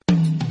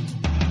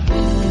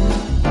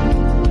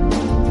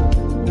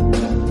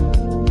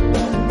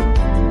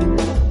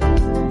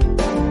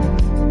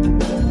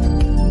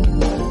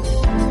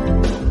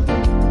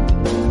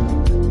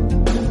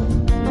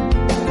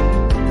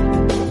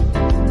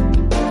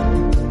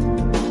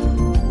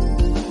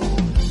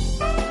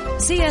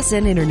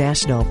CSN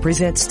International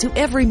presents To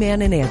Every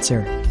Man an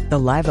Answer, the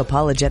live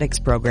apologetics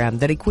program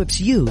that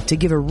equips you to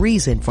give a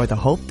reason for the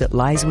hope that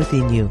lies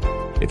within you.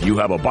 If you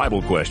have a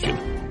Bible question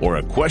or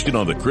a question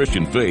on the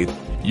Christian faith,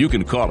 you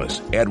can call us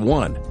at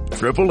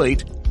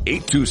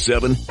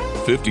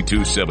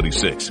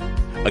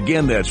 1-888-827-5276.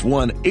 Again, that's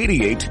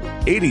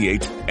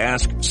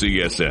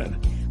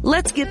 1-8888-ASK-CSN.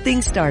 Let's get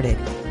things started.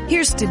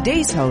 Here's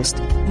today's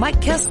host,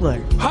 Mike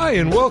Kessler. Hi,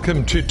 and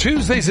welcome to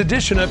Tuesday's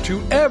edition of To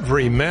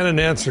Every Man an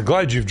Answer.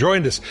 Glad you've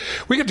joined us.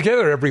 We get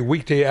together every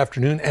weekday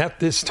afternoon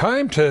at this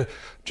time to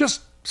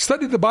just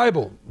study the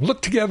Bible,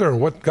 look together at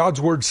what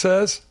God's Word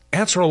says,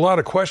 answer a lot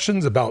of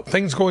questions about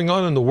things going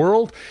on in the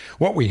world,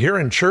 what we hear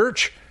in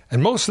church,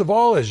 and most of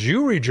all, as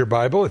you read your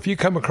Bible, if you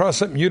come across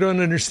something you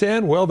don't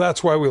understand, well,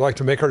 that's why we like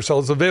to make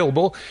ourselves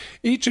available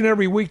each and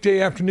every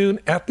weekday afternoon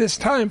at this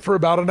time for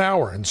about an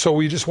hour. And so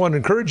we just want to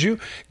encourage you,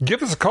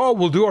 give us a call.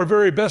 We'll do our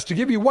very best to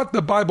give you what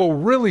the Bible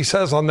really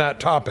says on that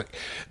topic.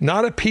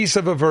 Not a piece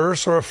of a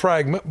verse or a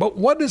fragment, but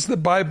what does the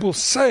Bible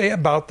say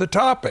about the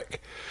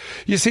topic?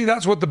 You see,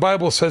 that's what the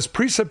Bible says,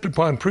 precept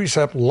upon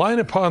precept, line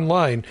upon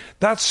line.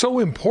 That's so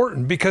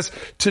important because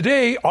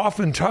today,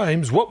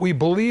 oftentimes, what we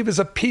believe is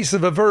a piece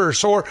of a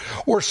verse or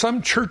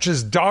some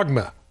church's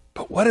dogma.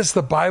 But what does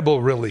the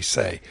Bible really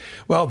say?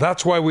 Well,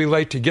 that's why we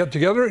like to get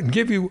together and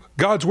give you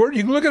God's Word.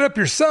 You can look it up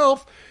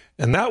yourself,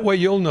 and that way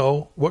you'll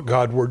know what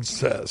God's Word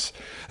says.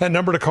 That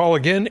number to call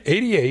again,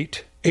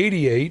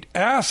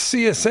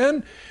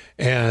 8888-ASK-CSN.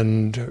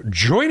 And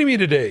joining me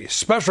today,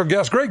 special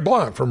guest Greg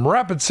Blunt from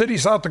Rapid City,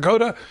 South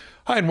Dakota.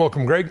 Hi, and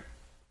welcome, Greg.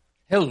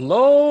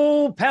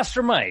 Hello,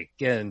 Pastor Mike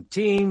and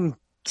Team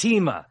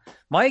Tima.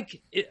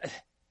 Mike,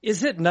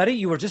 is it nutty?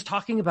 You were just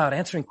talking about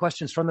answering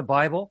questions from the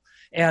Bible,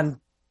 and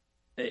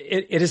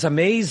it is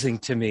amazing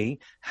to me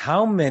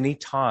how many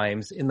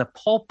times in the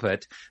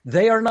pulpit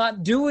they are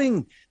not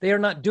doing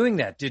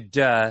that. Did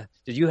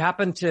you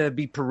happen to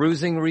be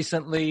perusing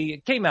recently?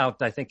 It came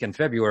out, I think, in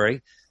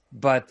February.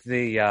 But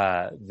the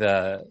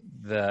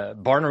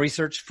Barna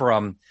research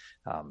from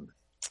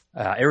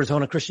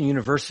Arizona Christian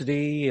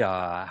University,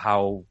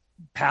 how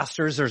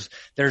pastors,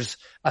 there's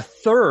a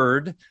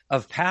third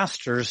of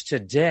pastors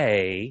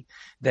today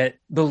that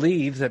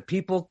believe that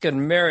people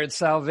can merit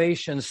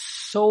salvation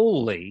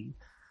solely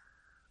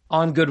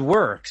on good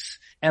works,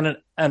 and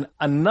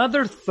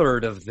another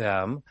third of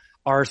them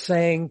are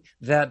saying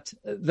that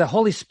the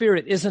Holy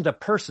Spirit isn't a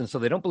person, so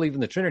they don't believe in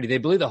the Trinity. They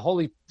believe the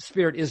Holy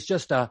Spirit is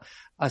just a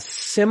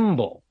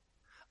symbol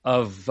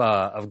of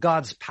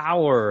God's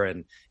power,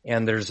 and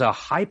there's a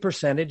high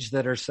percentage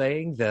that are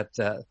saying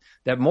that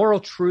moral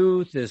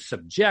truth is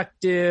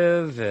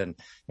subjective, and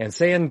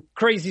saying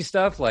crazy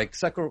stuff like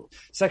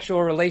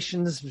sexual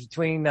relations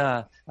between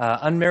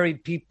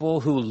unmarried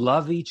people who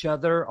love each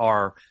other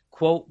are,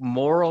 quote,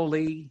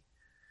 morally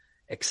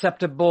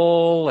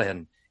acceptable,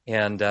 and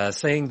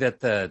saying that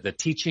the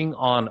teaching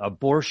on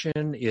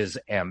abortion is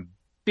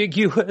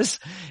ambiguous.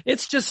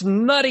 It's just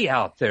nutty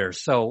out there.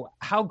 So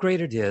how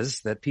great it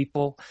is that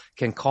people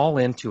can call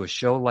into a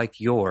show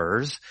like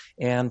yours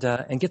and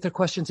get their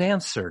questions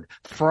answered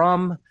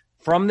from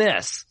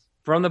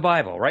the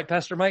Bible, right,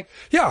 Pastor Mike?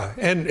 Yeah,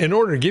 and in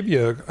order to give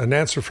you an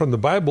answer from the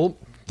Bible,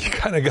 you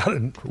kind of got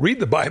to read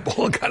the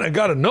Bible and kind of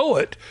got to know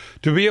it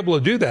to be able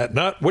to do that.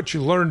 Not what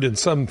you learned in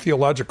some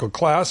theological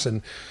class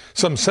and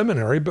some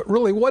seminary, but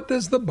really, what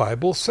does the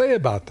Bible say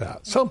about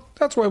that? So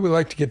that's why we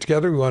like to get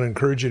together. We want to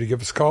encourage you to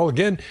give us a call.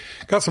 Again,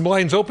 got some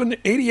lines open.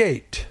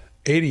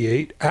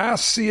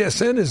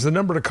 8888-ASK-CSN is the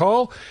number to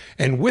call.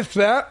 And with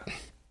that,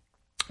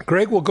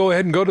 Greg will go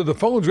ahead and go to the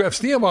phones. We have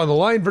Steve on the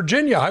line,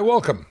 Virginia. Hi,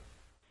 welcome.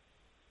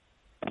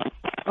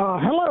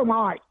 Hello,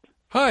 Mike.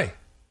 Hi.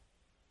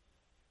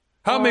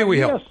 How may we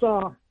help? Yes,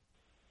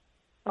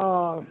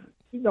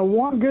 the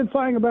one good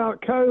thing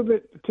about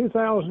COVID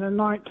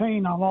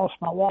 2019, I lost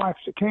my wife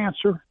to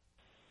cancer,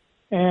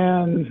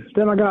 and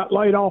then I got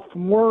laid off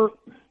from work,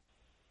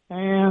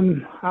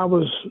 and I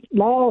was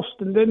lost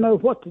and didn't know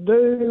what to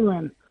do,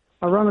 and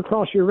I run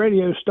across your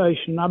radio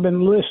station. I've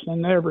been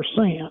listening ever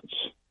since.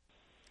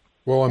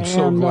 Well, I'm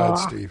so glad,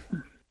 Steve.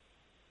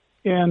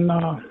 And,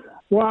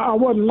 well, I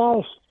wasn't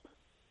lost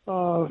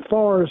as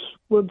far as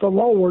with the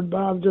Lord, but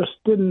I just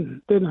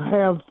didn't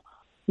have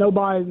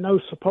nobody, no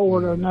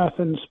support or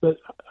nothing, but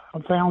I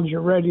found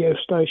your radio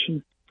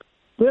station.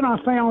 Then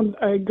I found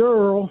a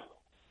girl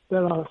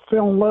that I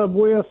fell in love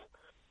with,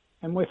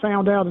 and we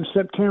found out in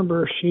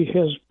September she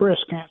has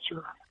breast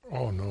cancer.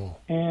 Oh, no.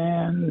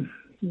 And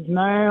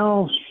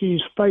now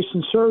she's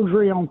facing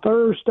surgery on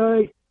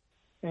Thursday,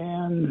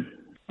 and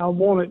I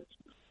wanted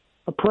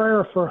a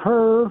prayer for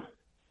her.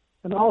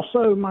 And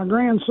also my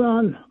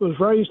grandson was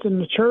raised in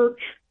the church,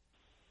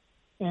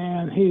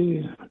 and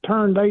he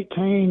turned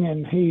 18,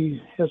 and he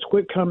has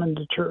quit coming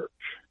to church.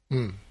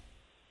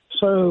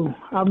 So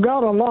I've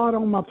got a lot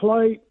on my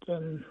plate,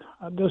 and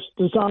I just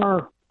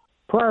desire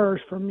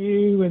prayers from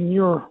you and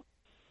your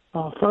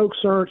folks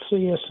there at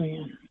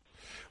CSN.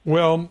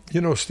 Well,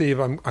 you know, Steve,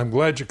 I'm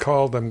glad you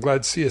called. I'm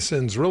glad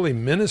CSN's really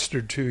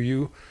ministered to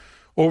you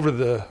over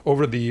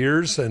the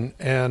years,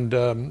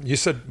 and you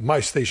said my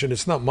station.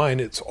 It's not mine.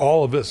 It's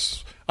all of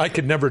us. I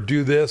could never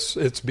do this.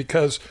 It's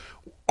because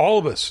all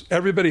of us,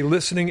 everybody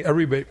listening,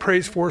 everybody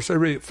prays for us,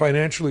 everybody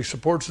financially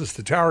supports us,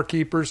 the Tower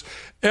Keepers,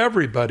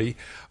 everybody.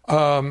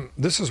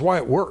 This is why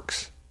it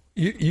works.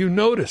 You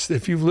notice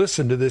if you've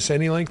listened to this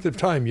any length of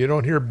time, you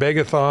don't hear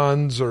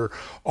begathons or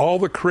all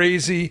the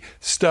crazy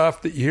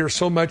stuff that you hear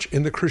so much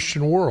in the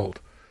Christian world,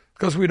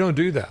 because we don't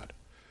do that.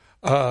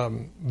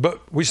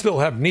 But we still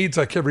have needs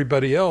like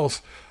everybody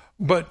else.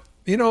 But,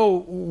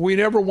 we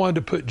never wanted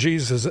to put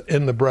Jesus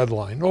in the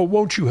breadline. Oh,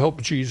 won't you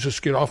help Jesus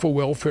get off of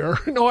welfare?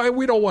 No,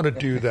 we don't want to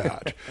do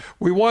that.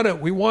 We want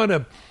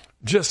to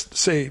just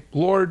say,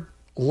 Lord,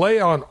 lay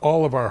on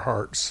all of our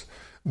hearts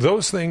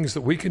those things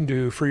that we can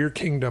do for your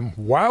kingdom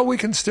while we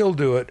can still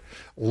do it.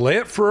 Lay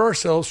it for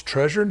ourselves,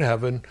 treasure in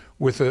heaven,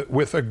 with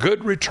a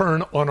good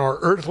return on our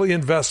earthly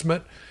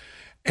investment,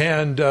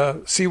 and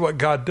see what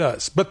God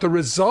does. But the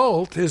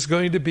result is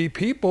going to be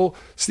people,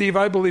 Steve,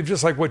 I believe,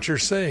 just like what you're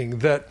saying,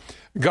 that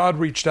God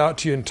reached out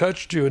to you and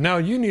touched you, and now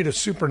you need a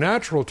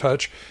supernatural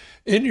touch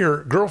in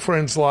your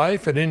girlfriend's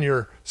life and in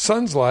your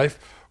son's life.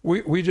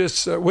 We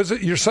just, was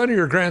it your son or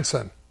your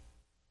grandson?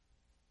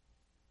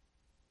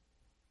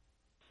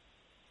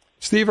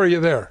 Steve, are you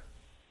there?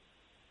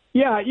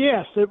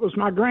 Yes, it was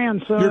my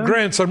grandson. Your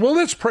grandson. Well,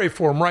 let's pray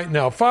for him right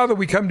now. Father,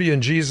 we come to you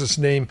in Jesus'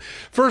 name.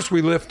 First,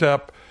 we lift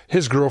up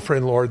his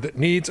girlfriend, Lord, that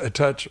needs a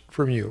touch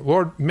from you.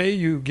 Lord, may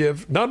you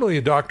give not only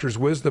a doctor's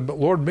wisdom, but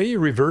Lord, may you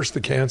reverse the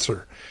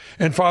cancer.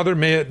 And Father,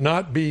 may it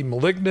not be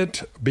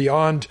malignant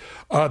beyond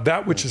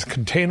that which is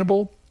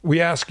containable. We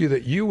ask you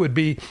that you would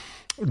be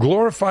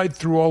glorified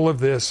through all of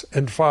this,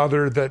 and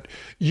Father, that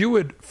you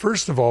would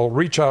first of all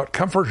reach out,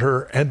 comfort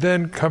her, and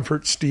then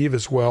comfort Steve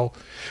as well.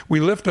 We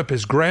lift up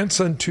his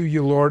grandson to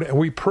you, Lord, and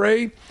we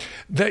pray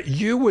that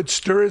you would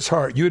stir his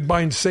heart, you would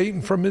bind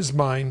Satan from his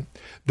mind,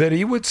 that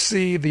he would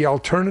see the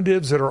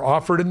alternatives that are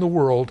offered in the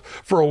world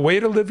for a way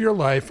to live your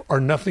life are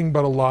nothing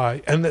but a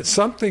lie, and that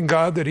something,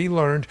 God, that he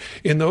learned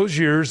in those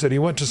years that he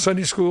went to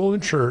Sunday school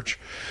and church,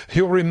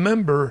 he'll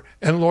remember,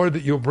 and Lord,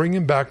 that you'll bring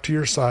him back to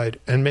your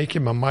side and make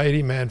him a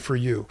mighty man for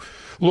you.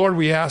 Lord,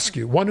 we ask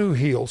you, one who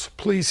heals,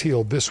 please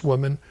heal this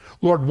woman.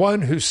 Lord,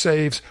 one who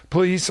saves,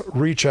 please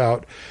reach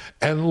out.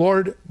 And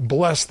Lord,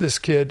 bless this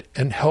kid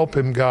and help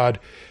him, God,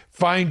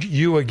 find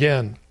you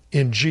again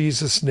in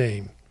Jesus'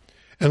 name.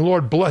 And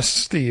Lord, bless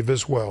Steve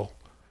as well.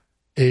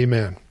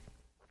 Amen.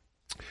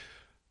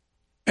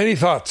 Any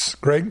thoughts,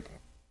 Greg?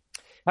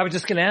 I was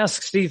just going to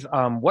ask, Steve,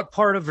 what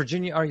part of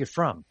Virginia are you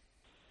from?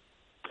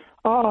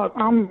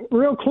 I'm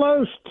real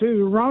close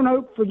to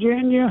Roanoke,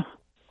 Virginia.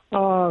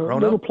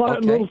 Roanoke?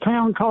 Little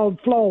town called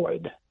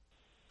Floyd.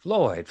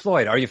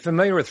 Floyd. Are you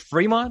familiar with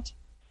Fremont?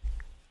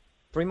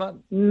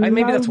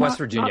 Maybe that's West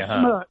Virginia,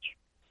 not much.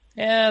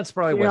 Yeah, it's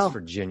probably West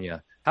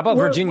Virginia. How about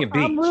Virginia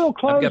Beach? I'm real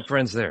close. I've got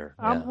friends there.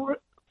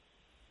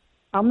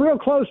 I'm real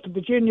close to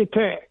Virginia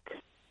Tech.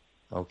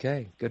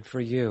 Okay, good for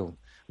you.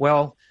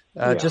 Well,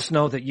 just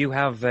know that you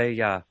have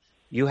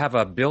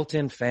a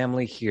built-in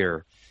family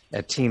here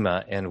at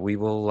TEMA, and we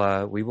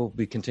will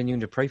be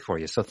continuing to pray for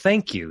you. So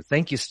thank you,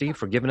 Steve,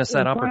 for giving us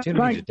that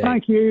opportunity today.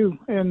 Thank you.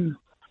 And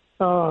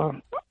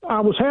I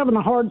was having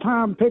a hard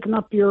time picking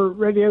up your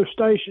radio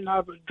station. I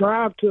would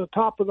drive to the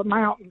top of the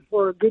mountain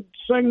for a good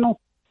signal,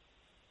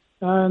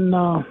 and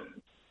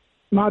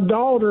my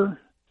daughter,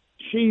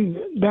 she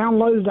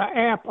downloaded the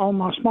app on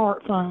my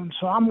smartphone,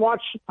 so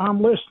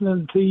I'm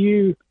listening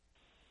to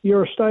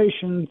your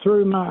station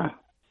through my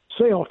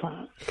cell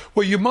phone.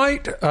 Well, you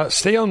might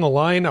stay on the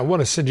line. I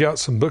want to send you out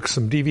some books,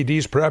 some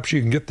DVDs. Perhaps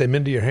you can get them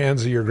into your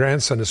hands, of your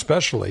grandson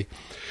especially.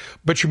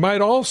 But you might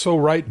also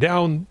write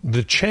down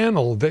the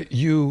channel that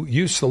you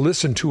used to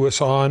listen to us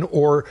on,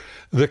 or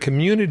the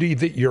community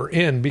that you're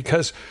in,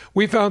 because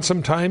we found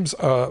sometimes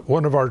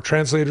one of our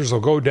translators will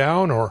go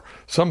down, or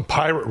some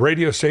pirate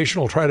radio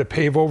station will try to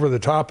pave over the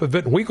top of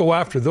it. And we go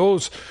after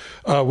those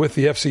with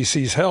the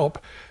FCC's help.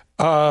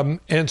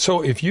 And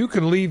so if you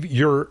can leave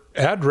your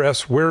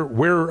address,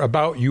 where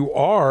about you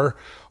are,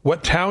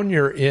 what town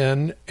you're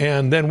in,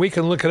 and then we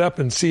can look it up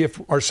and see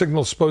if our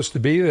signal's supposed to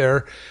be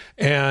there.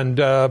 And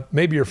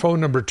maybe your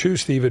phone number too,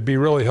 Steve, would be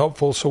really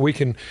helpful so we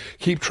can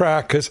keep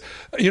track. Because,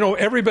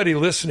 everybody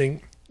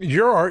listening,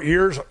 you're our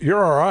ears,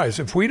 you're our eyes.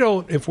 If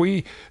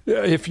we're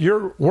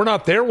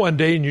not there one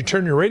day and you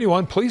turn your radio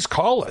on, please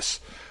call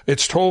us.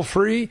 It's toll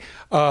free,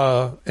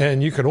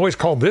 and you can always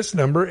call this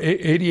number,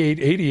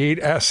 8888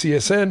 Ask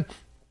CSN,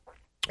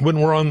 when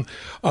we're on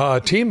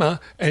TEMA,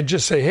 and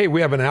just say, hey,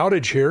 we have an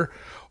outage here.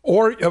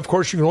 Or, of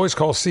course, you can always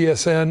call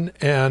CSN,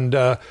 and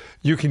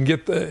you can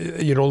get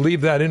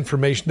leave that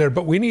information there.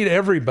 But we need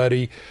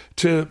everybody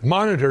to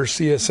monitor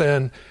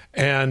CSN.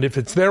 And if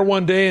it's there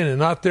one day and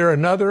not there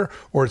another,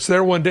 or it's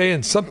there one day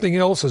and something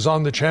else is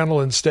on the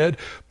channel instead,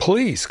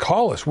 please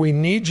call us. We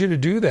need you to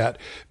do that,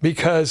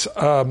 because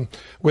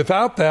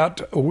without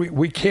that,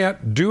 we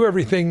can't do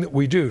everything that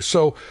we do.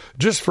 So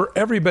just for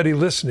everybody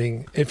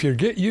listening, if you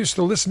get used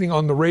to listening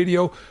on the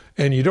radio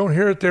and you don't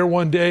hear it there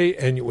one day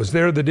and it was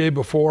there the day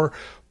before,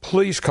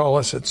 please call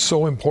us. It's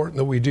so important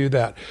that we do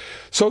that.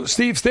 So,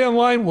 Steve, stay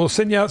online. We'll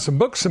send you out some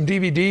books, some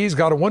DVDs.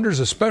 God of Wonders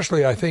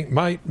especially, I think,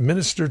 might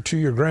minister to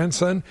your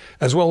grandson,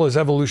 as well as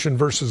Evolution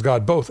versus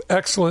God. Both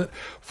excellent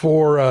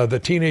for the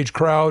teenage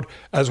crowd,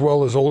 as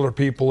well as older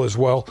people as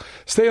well.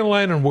 Stay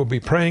online, and we'll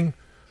be praying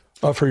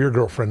for your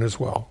girlfriend as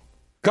well.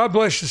 God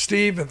bless you,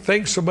 Steve, and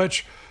thanks so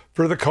much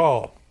for the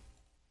call.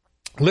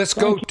 Let's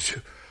go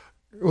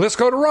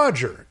to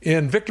Roger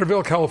in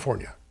Victorville,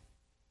 California.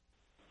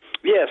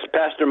 Yes,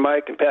 Pastor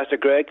Mike and Pastor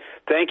Greg,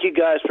 thank you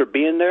guys for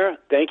being there.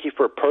 Thank you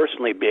for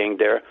personally being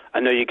there.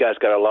 I know you guys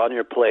got a lot on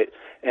your plate,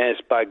 and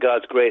it's by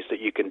God's grace that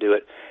you can do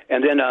it.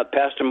 And then,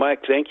 Pastor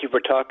Mike, thank you for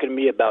talking to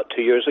me about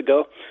 2 years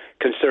ago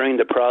concerning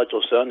the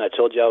prodigal son. I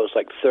told you I was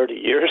like 30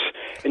 years,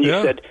 and you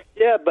said,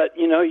 yeah, but,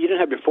 you didn't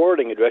have your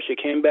forwarding address. You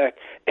came back,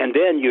 and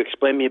then you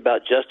explained me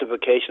about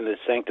justification and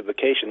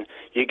sanctification.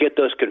 You get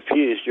those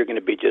confused, you're going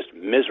to be just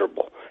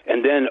miserable,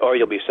 and then, or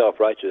you'll be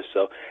self-righteous.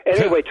 So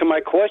anyway, to my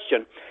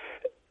question,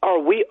 are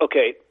we,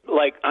 okay,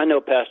 like I know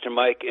Pastor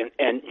Mike,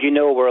 and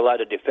we're allowed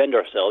to defend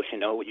ourselves,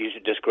 use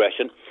your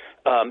discretion,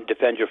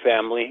 defend your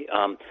family.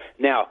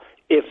 Now,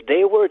 if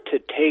they were to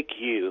take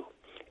you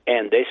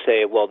and they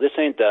say, well, this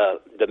ain't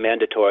the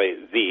mandatory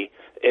V,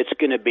 it's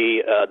going to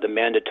be the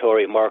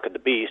mandatory mark of the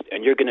beast,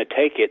 and you're going to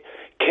take it,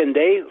 can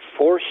they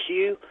force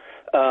you,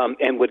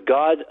 and would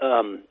God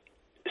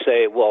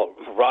say, well,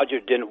 Roger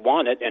didn't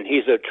want it, and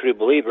he's a true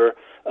believer,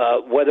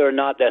 whether or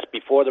not that's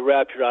before the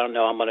rapture, I don't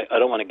know. I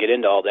don't want to get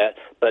into all that,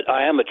 but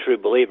I am a true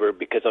believer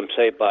because I'm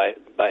saved by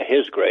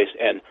His grace,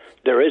 and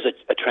there is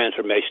a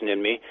transformation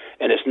in me,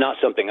 and it's not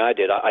something I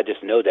did. I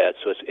just know that,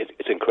 so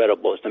it's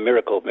incredible. It's the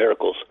miracle of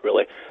miracles,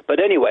 really.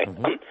 But anyway,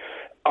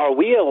 are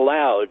we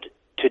allowed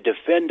to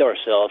defend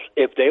ourselves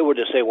if they were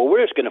to say, well,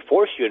 we're just going to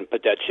force you and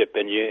put that chip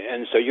in you,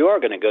 and so you are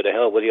going to go to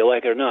hell whether you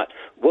like it or not?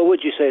 What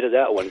would you say to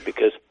that one?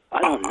 Because I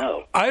don't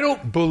know. I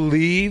don't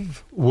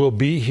believe we'll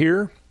be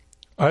here.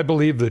 I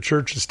believe the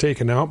church is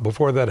taken out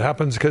before that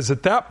happens, because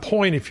at that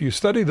point, if you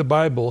study the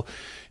Bible,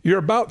 you're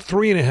about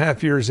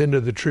 3.5 years into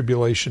the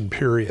tribulation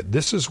period.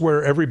 This is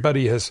where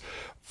everybody has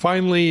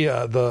finally,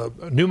 the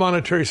new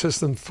monetary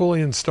system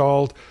fully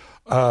installed.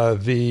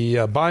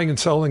 The buying and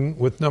selling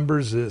with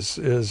numbers is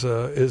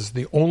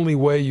the only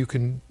way you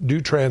can do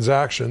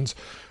transactions.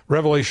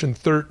 Revelation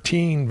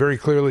 13 very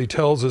clearly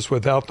tells us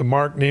without the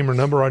mark, name, or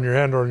number on your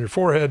hand or on your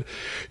forehead,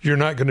 you're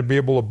not going to be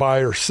able to buy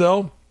or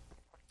sell.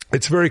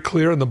 It's very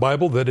clear in the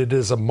Bible that it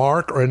is a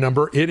mark or a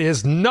number. It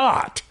is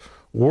not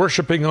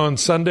worshiping on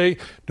Sunday.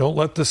 Don't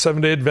let the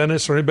Seventh-day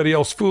Adventists or anybody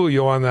else fool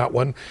you on that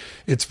one.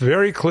 It's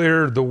very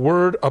clear the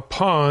word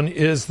upon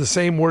is the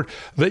same word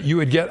that you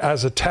would get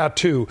as a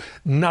tattoo,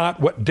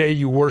 not what day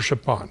you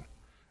worship on.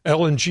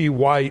 Ellen G.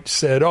 White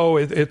said,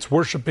 it's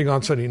worshiping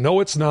on Sunday. No,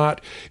 it's not.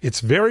 It's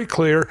very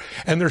clear.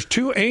 And there's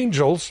two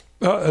angels.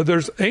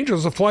 There's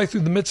angels that fly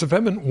through the midst of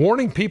heaven,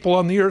 warning people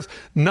on the earth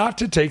not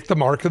to take the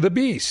mark of the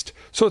beast.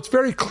 So it's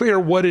very clear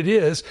what it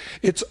is.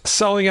 It's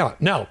selling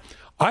out. Now,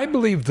 I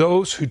believe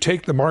those who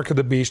take the mark of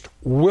the beast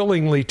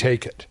willingly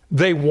take it.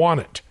 They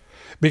want it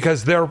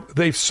because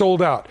they've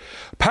sold out.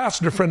 A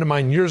pastor friend of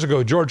mine years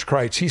ago, George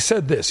Kreitz, he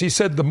said this. He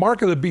said, the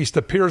mark of the beast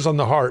appears on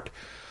the heart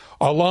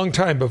a long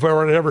time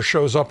before it ever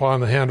shows up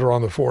on the hand or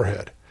on the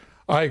forehead.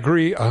 I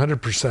agree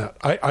 100%.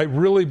 I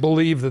really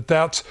believe that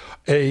that's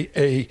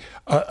a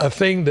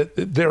thing that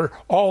they're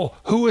all,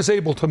 who is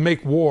able to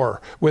make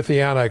war with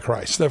the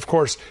Antichrist? Of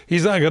course,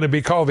 he's not going to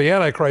be called the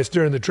Antichrist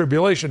during the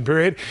tribulation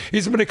period.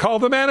 He's going to be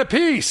called the man of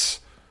peace.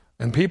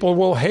 And people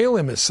will hail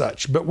him as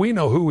such, but we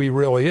know who he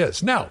really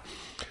is. Now,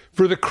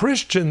 for the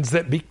Christians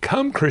that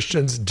become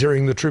Christians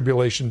during the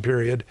tribulation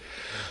period,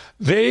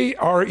 they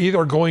are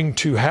either going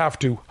to have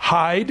to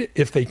hide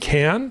if they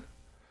can,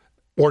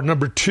 or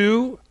number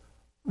two,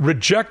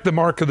 reject the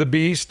mark of the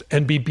beast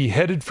and be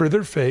beheaded for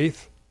their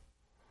faith,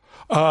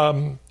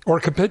 or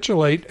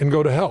capitulate and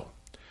go to hell.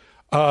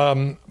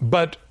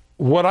 But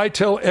what I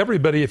tell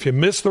everybody, if you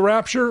miss the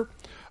rapture,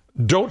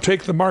 don't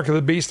take the mark of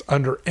the beast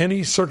under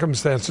any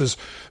circumstances,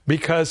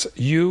 because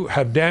you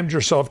have damned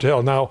yourself to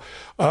hell. Now,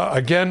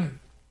 again,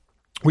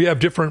 we have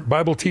different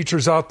Bible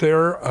teachers out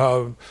there.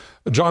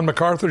 John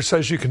MacArthur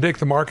says you can take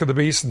the mark of the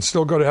beast and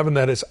still go to heaven.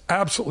 That is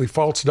absolutely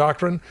false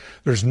doctrine.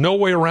 There's no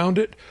way around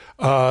it.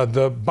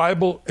 The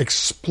Bible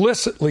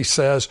explicitly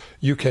says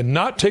you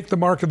cannot take the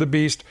mark of the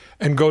beast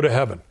and go to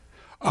heaven.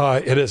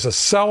 It is a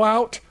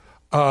sellout,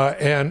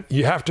 and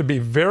you have to be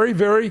very,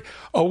 very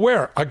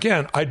aware.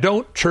 Again, I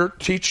don't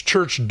teach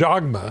church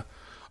dogma.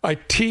 I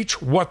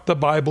teach what the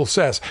Bible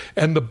says.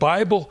 And the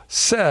Bible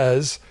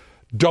says,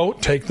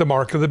 don't take the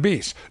mark of the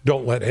beast.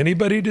 Don't let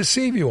anybody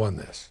deceive you on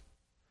this.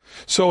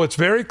 So it's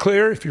very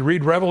clear if you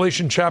read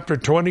Revelation chapter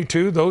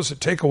 22, those that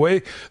take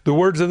away the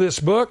words of this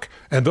book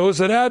and those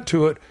that add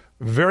to it,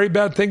 very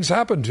bad things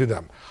happen to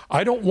them.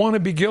 I don't want to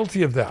be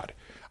guilty of that.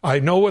 I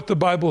know what the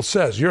Bible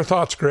says. Your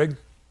thoughts, Greg?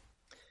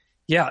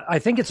 Yeah, I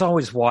think it's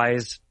always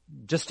wise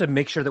just to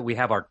make sure that we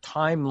have our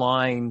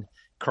timeline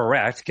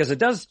correct, because it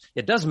does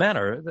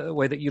matter the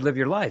way that you live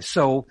your life.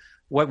 So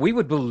what we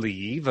would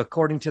believe,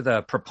 according to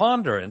the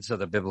preponderance of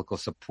the biblical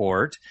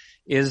support,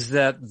 is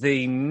that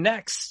the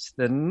next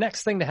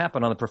thing to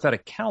happen on the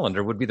prophetic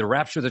calendar would be the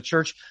rapture of the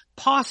church,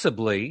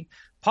 possibly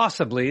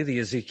the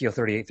Ezekiel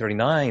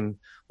 38-39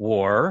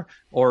 war,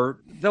 or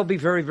they'll be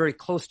very, very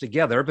close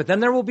together. But then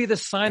there will be the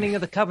signing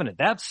of the covenant.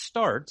 That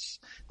starts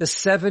the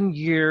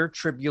 7-year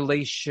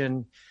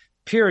tribulation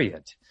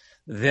period.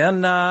 Then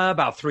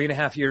about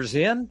 3.5 years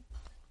in,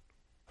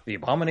 the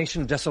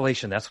abomination of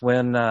desolation. That's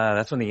when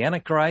the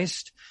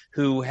Antichrist,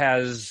 who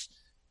has,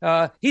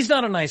 he's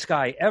not a nice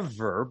guy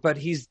ever, but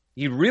he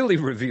really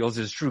reveals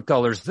his true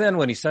colors then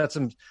when he sets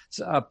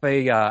up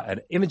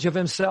an image of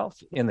himself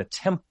in the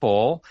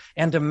temple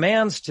and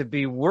demands to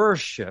be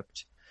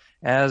worshipped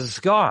as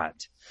God.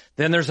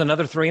 Then there's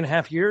another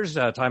 3.5 years,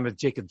 time of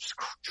Jacob's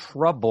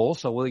trouble.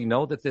 So we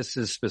know that this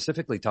is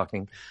specifically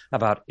talking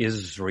about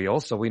Israel.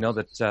 So we know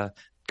that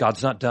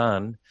God's not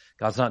done.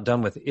 God's not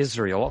done with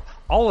Israel.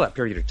 All of that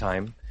period of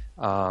time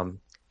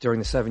during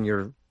the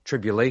 7-year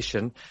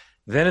tribulation.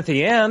 Then at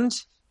the end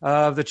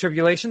of the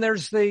tribulation,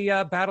 there's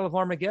the Battle of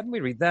Armageddon. We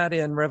read that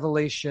in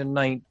Revelation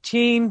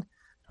 19.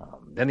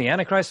 Then the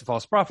Antichrist, the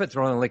false prophet,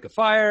 thrown in the lake of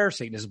fire.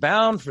 Satan is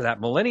bound for that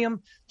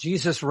millennium.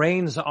 Jesus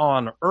reigns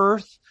on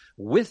earth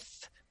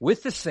with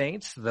the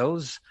saints,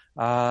 those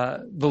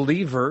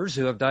believers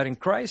who have died in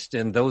Christ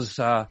and those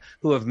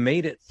who have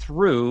made it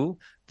through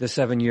the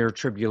 7-year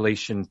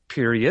tribulation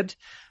period.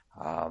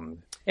 And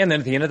then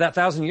at the end of that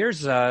 1,000 years,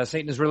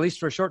 Satan is released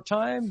for a short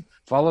time,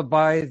 followed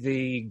by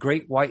the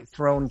great white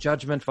throne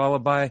judgment,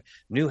 followed by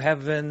new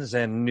heavens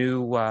and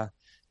new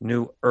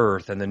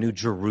earth and the new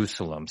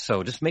Jerusalem.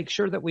 So just make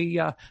sure that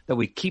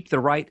we keep the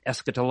right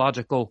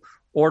eschatological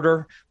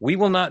order. We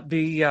will not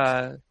be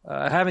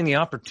having the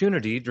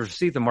opportunity to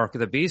receive the mark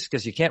of the beast,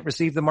 because you can't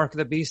receive the mark of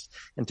the beast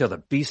until the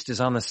beast is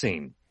on the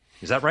scene.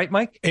 Is that right,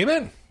 Mike?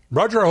 Amen.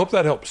 Roger, I hope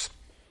that helps.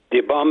 The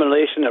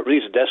abomination that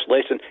leads to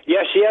desolation.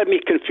 Yeah, she had me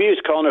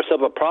confused calling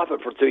herself a prophet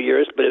for 2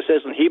 years, but it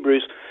says in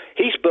Hebrews,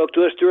 he spoke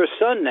to us through his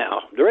son now.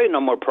 There ain't no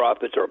more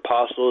prophets or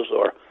apostles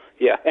or,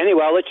 yeah.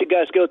 Anyway, I'll let you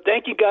guys go.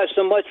 Thank you guys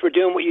so much for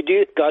doing what you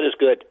do. God is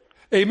good.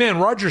 Amen.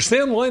 Roger,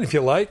 stay on the line if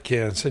you like,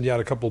 and send you out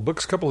a couple of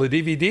books, a couple of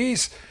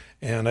DVDs,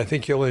 and I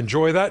think you'll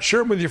enjoy that. Share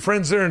them with your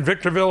friends there in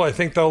Victorville. I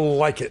think they'll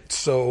like it.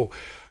 So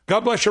God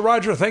bless you,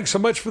 Roger. Thanks so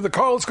much for the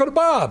call. Let's go to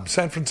Bob,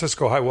 San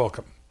Francisco. Hi,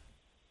 welcome.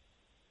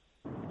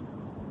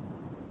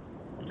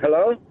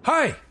 Hello?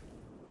 Hi.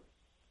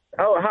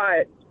 Oh,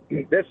 hi.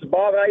 This is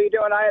Bob. How you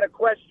doing? I had a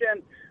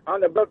question on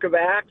the book of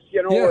Acts,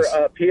 Yes.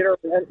 where Peter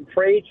went and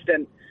preached,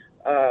 and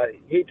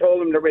he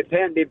told them to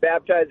repent, be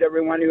baptized,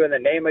 every one of you, in the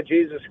name of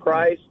Jesus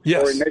Christ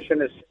Yes. for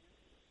remission of sin.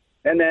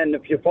 And then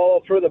if you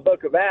follow through the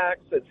book of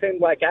Acts, it seems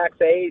like Acts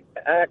 8,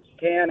 Acts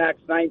 10, Acts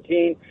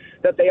 19,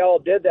 that they all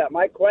did that.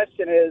 My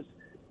question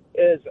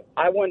is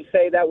I wouldn't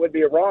say that would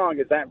be wrong.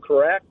 Is that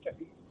correct?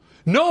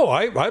 No,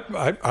 I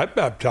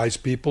baptize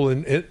people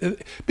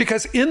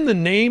because in the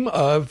name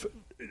of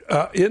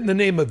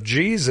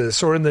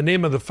Jesus, or in the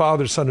name of the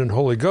Father, Son, and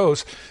Holy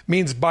Ghost,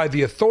 means by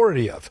the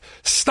authority of.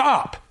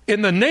 Stop!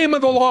 In the name of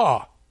the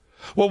law.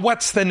 Well,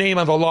 what's the name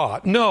of the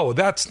law? No,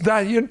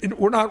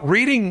 we're not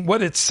reading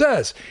what it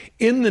says.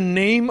 In the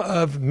name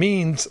of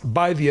means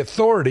by the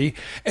authority,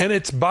 and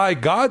it's by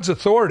God's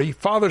authority,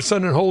 Father,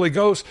 Son, and Holy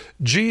Ghost,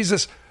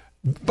 Jesus.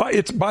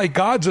 It's by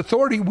God's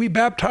authority we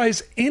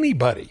baptize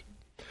anybody.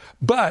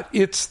 But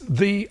it's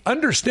the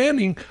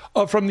understanding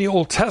from the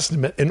Old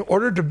Testament. In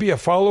order to be a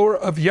follower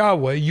of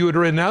Yahweh, you would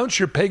renounce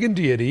your pagan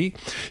deity,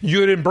 you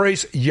would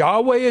embrace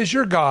Yahweh as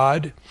your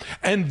God,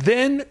 and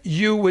then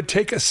you would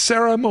take a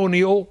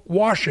ceremonial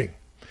washing.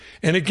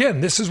 And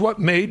again, this is what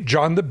made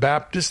John the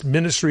Baptist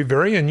ministry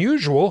very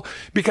unusual,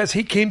 because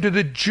he came to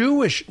the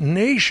Jewish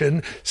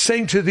nation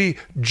saying to the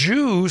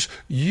Jews,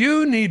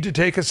 you need to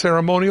take a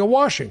ceremonial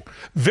washing.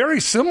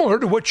 Very similar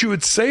to what you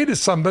would say to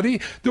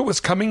somebody that was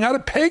coming out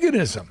of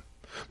paganism.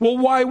 Well,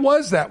 why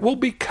was that? Well,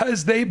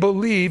 because they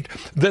believed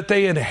that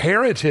they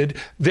inherited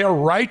their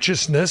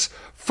righteousness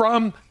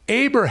from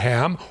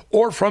Abraham,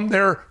 or from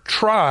their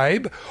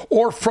tribe,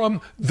 or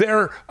from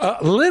their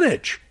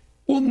lineage.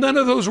 Well, none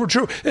of those were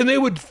true. And they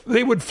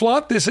would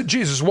flaunt this at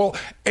Jesus. Well,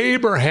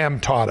 Abraham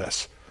taught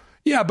us.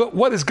 Yeah, but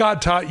what has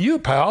God taught you,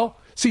 pal?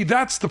 See,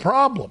 that's the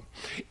problem.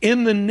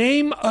 In the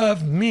name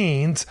of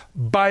means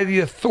by the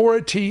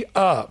authority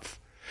of.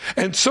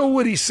 And so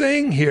what he's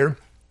saying here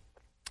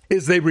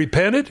is they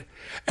repented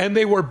and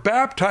they were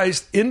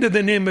baptized into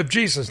the name of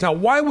Jesus. Now,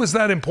 why was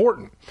that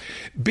important?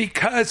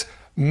 Because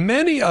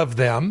many of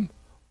them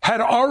had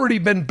already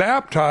been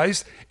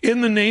baptized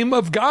in the name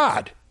of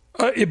God,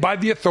 by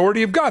the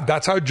authority of God.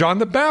 That's how John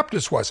the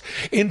Baptist was.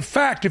 In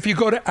fact, if you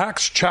go to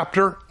Acts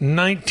chapter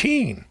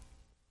 19,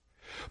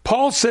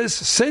 Paul says,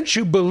 since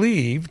you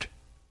believed,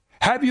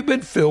 have you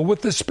been filled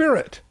with the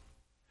Spirit?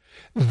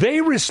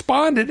 They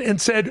responded and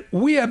said,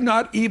 we have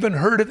not even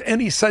heard of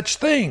any such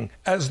thing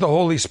as the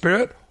Holy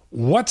Spirit.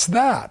 What's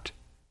that?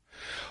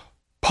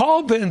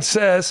 Paul then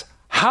says,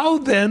 how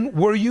then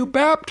were you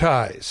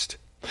baptized?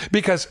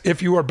 Because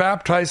if you were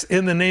baptized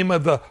in the name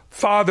of the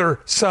Father,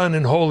 Son,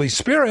 and Holy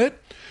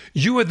Spirit,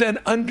 you would then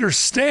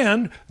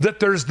understand that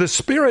there's the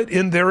Spirit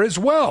in there as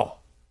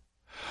well.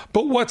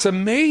 But what's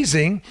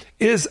amazing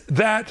is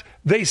that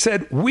they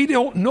said, we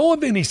don't know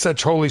of any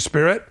such Holy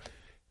Spirit.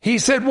 He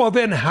said, well,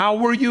 then how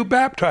were you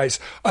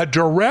baptized? A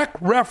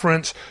direct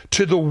reference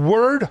to the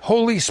word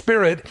Holy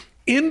Spirit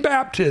in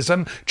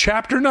baptism,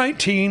 chapter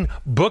 19,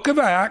 book of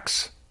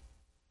Acts.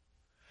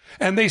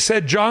 And they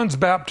said John's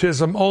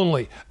baptism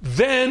only.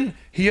 Then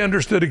he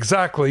understood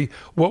exactly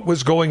what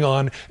was going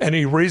on, and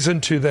he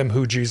reasoned to them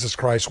who Jesus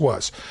Christ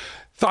was.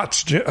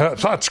 Thoughts,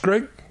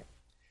 Greg?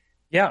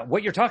 Yeah,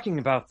 what you're talking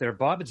about there,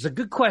 Bob, it's a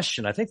good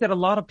question. I think that a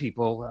lot of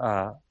people,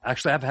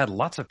 actually, I've had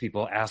lots of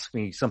people ask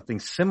me something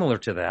similar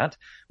to that.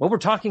 What we're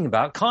talking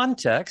about,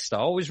 context, I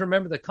always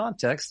remember the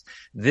context.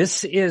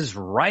 This is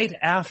right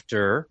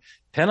after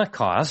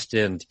Pentecost,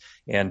 and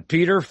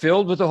Peter,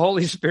 filled with the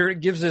Holy Spirit,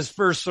 gives his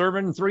first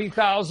sermon.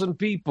 3,000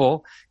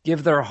 people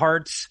give their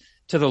hearts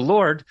to the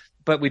Lord.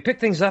 But we pick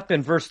things up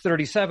in verse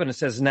 37. It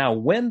says, now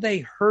when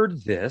they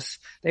heard this,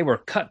 they were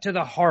cut to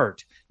the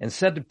heart and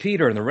said to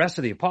Peter and the rest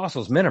of the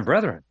apostles, men and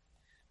brethren,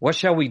 what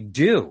shall we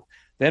do?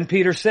 Then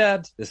Peter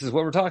said, this is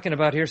what we're talking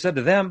about here, said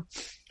to them,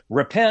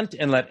 repent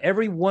and let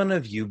every one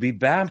of you be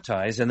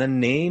baptized in the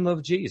name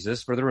of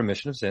Jesus for the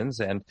remission of sins,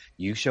 and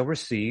you shall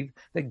receive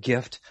the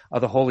gift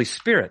of the Holy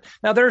Spirit.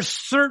 Now there's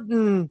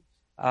certain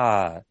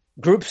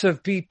groups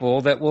of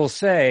people that will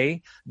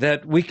say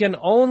that we can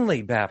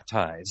only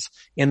baptize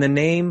in the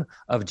name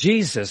of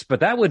Jesus,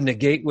 but that would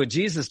negate what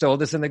Jesus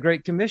told us in the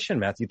Great Commission,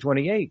 Matthew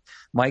 28.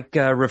 Mike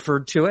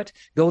referred to it.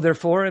 Go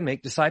therefore and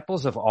make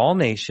disciples of all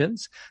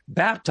nations,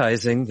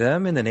 baptizing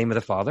them in the name of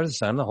the Father, the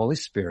Son, and the Holy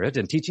Spirit,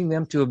 and teaching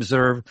them to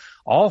observe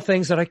all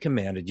things that I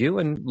commanded you,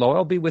 and lo,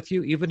 I'll be with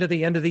you even to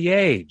the end of the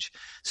age.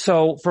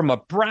 So from a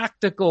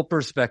practical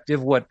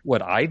perspective,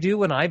 what I do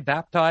when I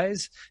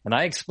baptize, and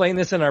I explain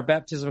this in our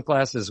baptism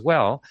class as well,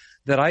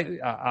 that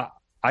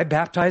I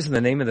baptize in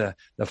the name of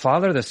the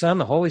Father, the Son,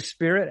 the Holy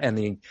Spirit, and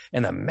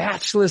the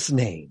matchless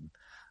name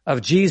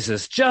of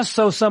Jesus, just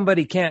so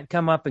somebody can't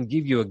come up and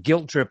give you a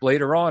guilt trip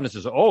later on and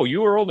says, oh,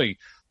 you were only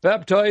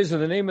baptized in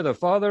the name of the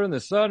Father and the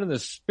Son and the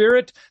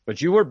Spirit,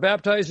 but you were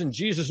baptized in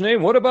Jesus'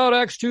 name. What about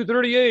Acts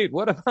 2:38?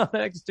 What about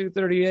Acts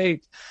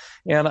 2:38?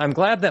 And I'm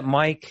glad that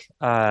Mike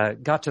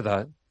got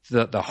to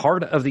the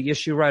heart of the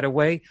issue right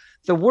away.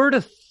 The word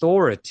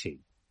authority,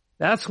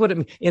 that's what it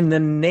means. In the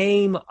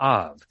name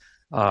of.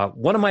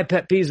 One of my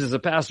pet peeves as a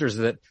pastor is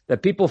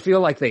that people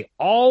feel like they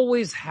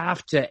always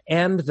have to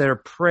end their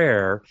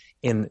prayer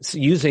in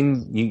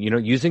using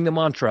the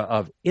mantra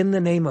of in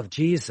the name of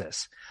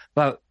Jesus.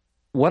 But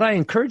what I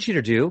encourage you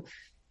to do,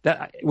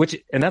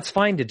 and that's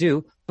fine to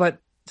do, but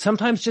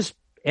sometimes just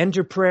end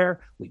your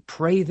prayer. We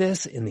pray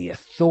this in the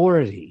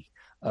authority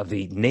of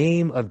the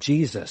name of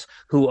Jesus,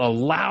 who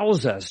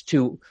allows us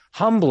to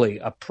humbly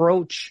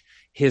approach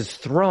his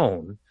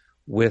throne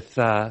with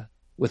a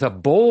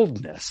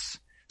boldness.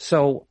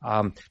 So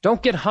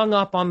don't get hung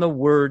up on the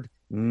word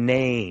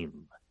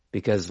name,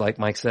 because like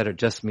Mike said, it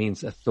just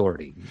means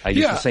authority. I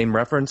use the same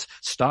reference.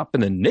 Stop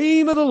in the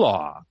name of the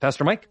law.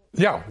 Pastor Mike?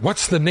 Yeah.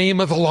 What's the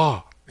name of the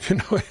law?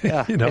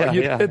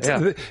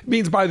 It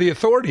means by the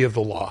authority of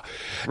the law.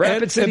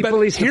 Rapid City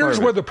Police Department. Here's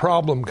where the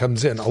problem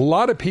comes in. A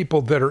lot of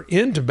people that are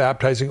into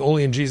baptizing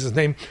only in Jesus'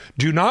 name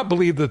do not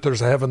believe that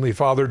there's a Heavenly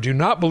Father, do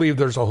not believe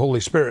there's a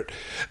Holy Spirit.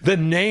 The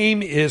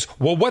name is,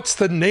 well, what's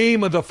the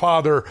name of the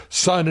Father,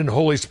 Son, and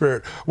Holy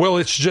Spirit? Well,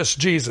 it's just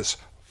Jesus.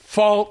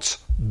 False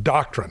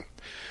doctrine.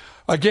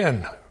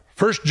 Again,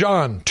 1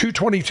 John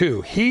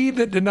 2:22, he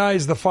that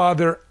denies the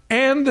Father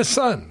and the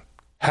Son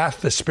hath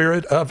the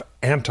spirit of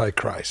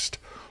Antichrist.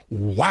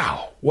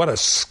 Wow, what a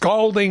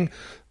scalding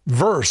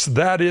verse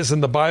that is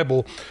in the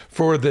Bible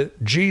for the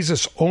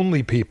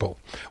Jesus-only people.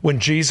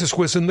 When Jesus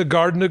was in the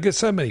Garden of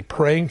Gethsemane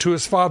praying to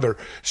his Father,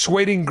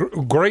 sweating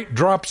great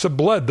drops of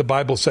blood, the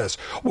Bible says.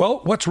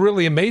 Well, what's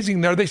really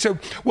amazing there, they said,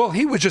 well,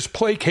 he was just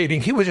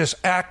placating, he was just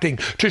acting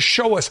to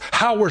show us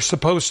how we're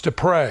supposed to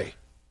pray.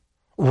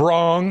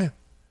 Wrong.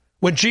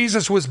 When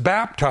Jesus was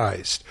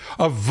baptized,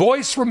 a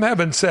voice from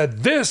heaven said,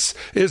 this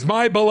is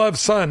my beloved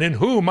Son, in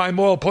whom I'm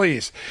well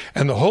pleased.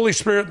 And the Holy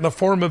Spirit in the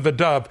form of a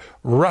dove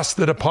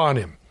rested upon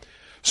him.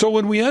 So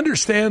when we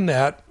understand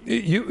that,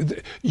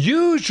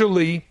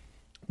 usually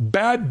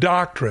bad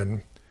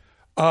doctrine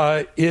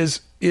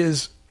is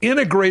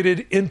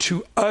integrated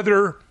into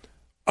other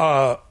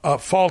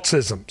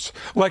falsisms.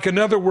 Like, in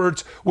other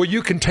words, well,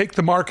 you can take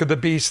the mark of the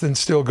beast and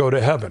still go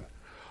to heaven.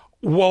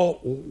 Well,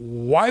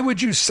 why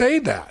would you say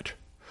that?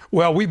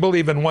 Well, we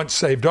believe in once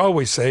saved,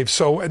 always saved.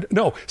 So,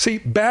 no, see,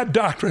 bad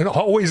doctrine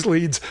always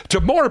leads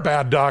to more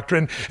bad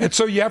doctrine. And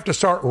so you have to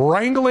start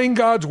wrangling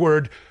God's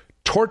word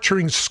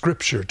torturing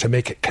Scripture to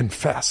make it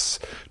confess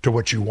to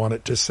what you want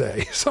it to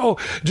say. So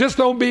just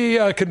don't be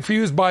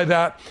confused by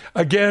that.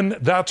 Again,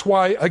 that's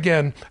why,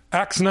 again,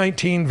 Acts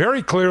 19,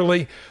 very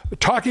clearly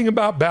talking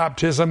about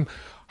baptism.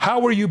 How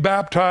were you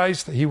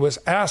baptized? He was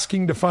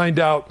asking to find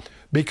out,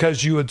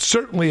 because you would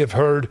certainly have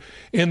heard,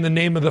 in the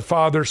name of the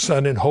Father,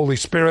 Son, and Holy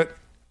Spirit.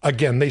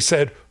 Again, they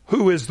said,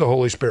 who is the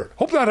Holy Spirit?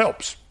 Hope that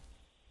helps.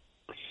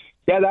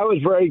 Yeah, that was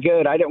very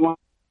good. I didn't want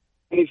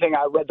anything.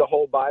 I read the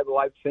whole Bible.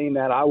 I've seen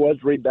that. I was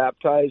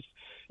rebaptized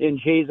in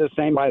Jesus'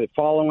 name by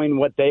following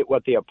what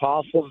the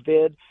apostles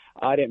did.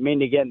 I didn't mean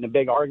to get in a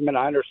big argument.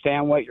 I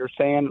understand what you're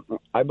saying.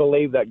 I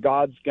believe that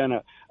God's going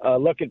to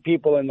look at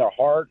people in their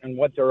heart and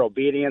what their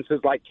obedience is,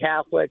 like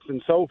Catholics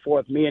and so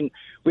forth.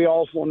 We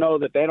also know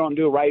that they don't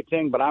do the right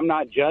thing, but I'm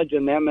not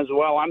judging them as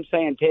well. I'm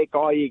saying take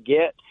all you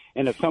get,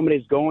 and if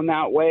somebody's going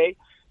that way,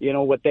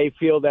 what they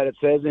feel that it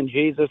says in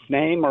Jesus'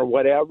 name or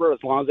whatever, as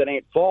long as it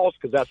ain't false,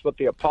 because that's what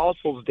the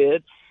apostles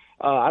did.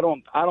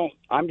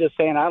 I'm just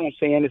saying I don't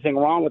see anything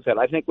wrong with it.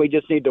 I think we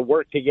just need to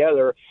work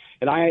together.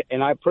 And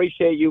I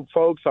appreciate you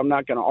folks. I'm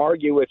not going to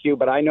argue with you,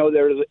 but I know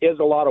there is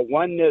a lot of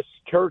oneness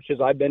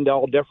churches. I've been to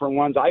all different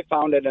ones. I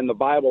found it in the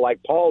Bible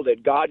like Paul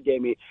did. God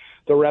gave me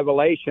the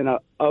revelation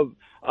of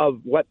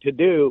what to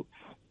do,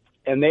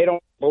 and they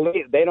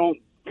don't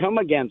come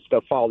against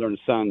the Father and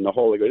Son, the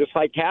Holy Ghost. Just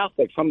like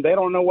Catholics, they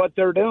don't know what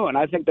they're doing.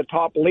 I think the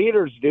top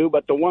leaders do,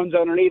 but the ones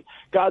underneath,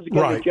 God's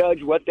going to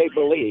judge what they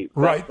believe.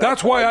 Right.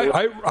 That's why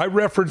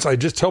I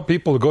just tell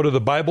people to go to the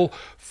Bible.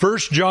 1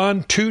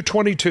 John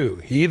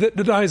 2:22. He that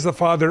denies the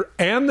Father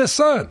and the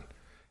Son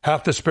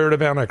hath the spirit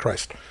of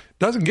Antichrist.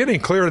 Doesn't get any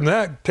clearer than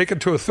that. Take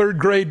it to a third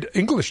grade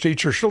English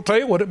teacher. She'll tell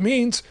you what it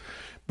means,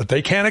 but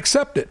they can't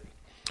accept it.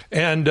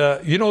 And,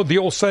 the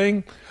old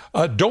saying,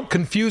 don't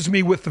confuse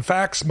me with the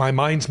facts. My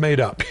mind's made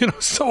up.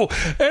 So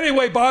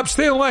anyway, Bob,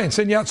 stay in line.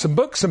 Send you out some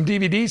books, some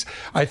DVDs.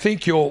 I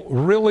think you'll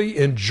really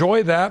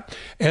enjoy that.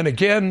 And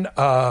again,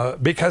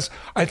 because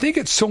I think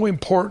it's so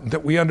important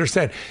that we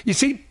understand. You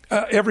see,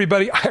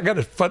 everybody, I got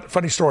a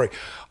funny story.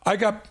 I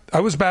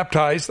was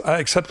baptized. I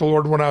accepted the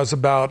Lord when I was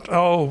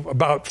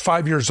about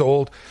 5 years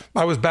old.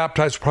 I was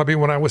baptized probably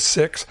when I was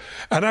 6.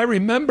 And I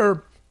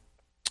remember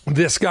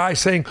this guy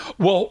saying,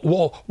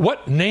 well,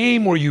 what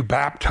name were you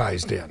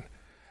baptized in?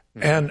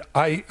 And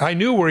I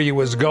knew where he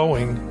was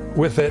going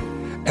with it,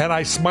 and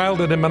I smiled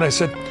at him and I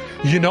said,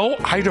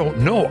 I don't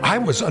know. I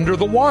was under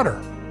the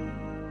water.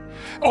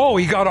 Oh,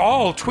 he got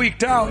all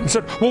tweaked out and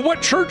said, well,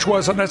 what church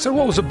was it? And I said,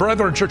 well, it was a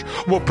Brethren church.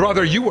 Well,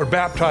 brother, you were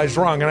baptized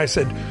wrong. And I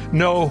said,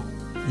 no,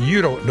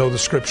 you don't know the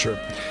Scripture.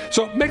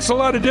 So it makes a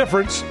lot of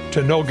difference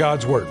to know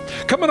God's Word.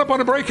 Coming up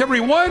on a break,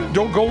 everyone.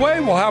 Don't go away.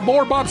 We'll have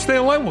more. Bob, stay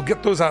in line. We'll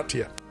get those out to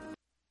you.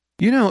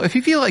 If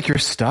you feel like you're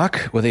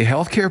stuck with a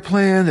healthcare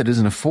plan that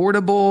isn't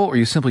affordable, or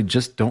you simply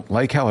just don't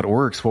like how it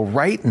works, well,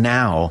 right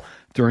now,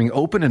 during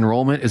open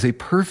enrollment is a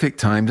perfect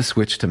time to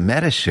switch to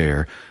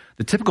Medi-Share.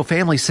 The typical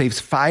family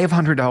saves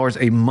 $500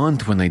 a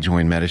month when they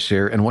join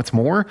Medi-Share, and what's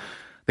more,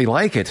 they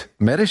like it.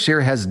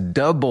 Medi-Share has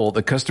double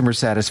the customer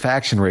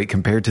satisfaction rate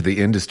compared to the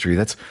industry.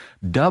 That's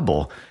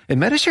double. And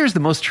Medi-Share is the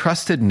most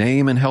trusted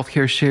name in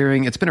healthcare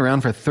sharing. It's been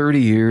around for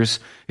 30 years.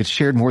 It's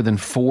shared more than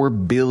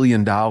 $4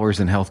 billion in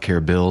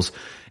healthcare bills.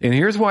 And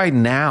here's why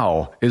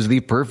now is the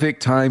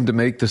perfect time to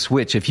make the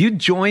switch. If you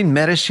join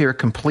Medi-Share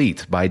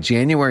Complete by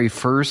January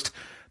 1st,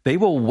 they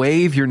will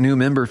waive your new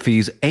member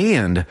fees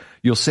and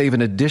you'll save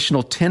an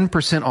additional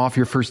 10% off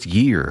your first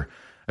year.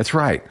 That's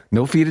right.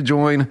 No fee to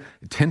join,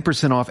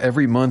 10% off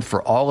every month for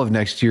all of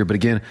next year. But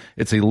again,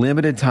 it's a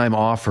limited time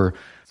offer.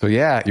 So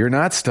yeah, you're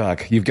not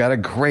stuck. You've got a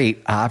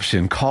great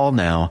option. Call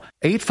now.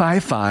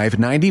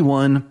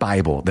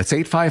 855-91-BIBLE. That's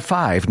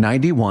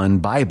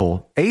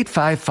 855-91-BIBLE.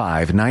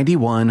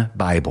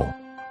 855-91-BIBLE.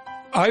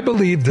 I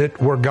believe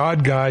that where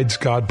God guides,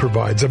 God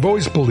provides. I've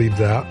always believed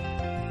that.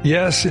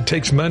 Yes, it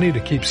takes money to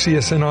keep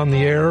CSN on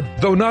the air,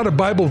 though not a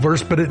Bible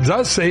verse, but it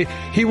does say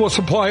He will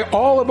supply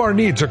all of our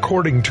needs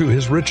according to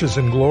His riches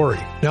and glory.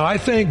 Now, I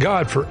thank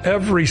God for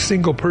every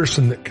single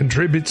person that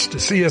contributes to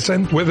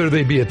CSN, whether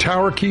they be a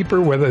tower keeper,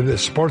 whether they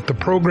support the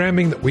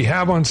programming that we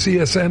have on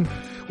CSN.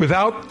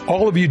 Without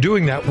all of you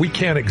doing that, we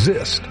can't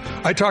exist.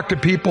 I talk to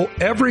people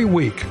every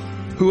week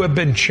who have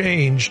been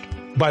changed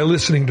by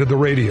listening to the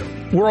radio.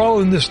 We're all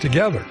in this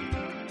together.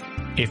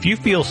 If you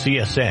feel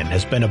CSN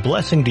has been a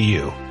blessing to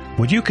you,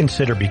 would you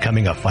consider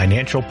becoming a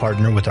financial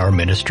partner with our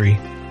ministry?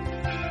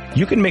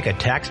 You can make a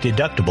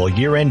tax-deductible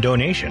year-end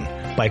donation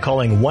by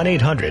calling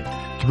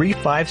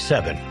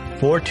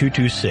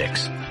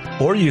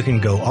 1-800-357-4226. Or you can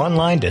go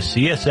online to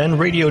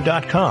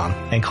csnradio.com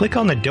and click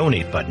on the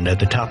donate button at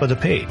the top of the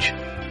page.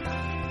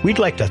 We'd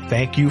like to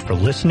thank you for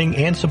listening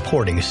and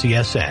supporting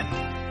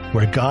CSN,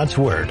 where God's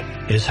Word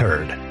is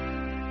heard.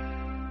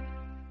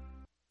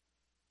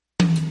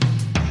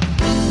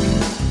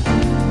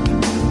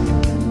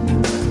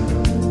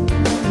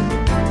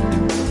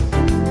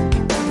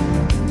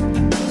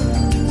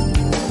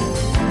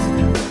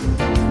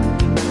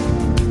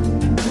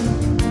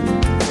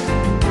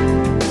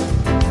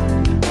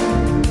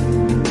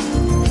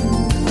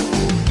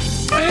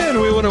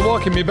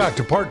 Welcome you back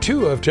to part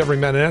 2 of To Every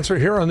Man an Answer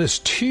here on this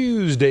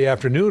Tuesday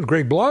afternoon.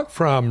 Greg Block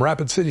from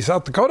Rapid City,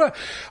 South Dakota.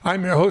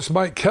 I'm your host,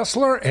 Mike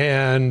Kessler,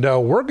 and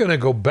we're going to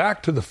go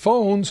back to the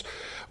phones.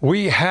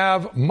 We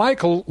have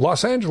Michael,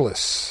 Los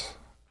Angeles.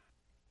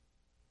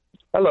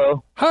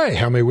 Hello. Hi,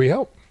 how may we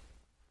help?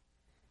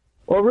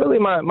 Well, really,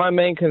 my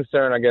main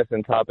concern, I guess,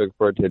 and topic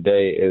for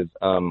today is,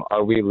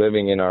 are we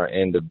living in our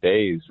end of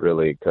days,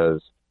 really?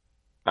 Because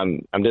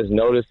I'm just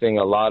noticing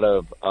a lot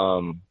of,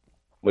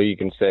 what you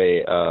can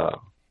say,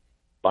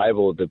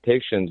 Bible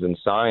depictions and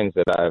signs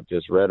that I've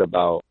just read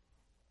about.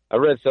 I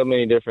read so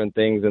many different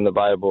things in the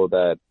Bible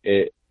that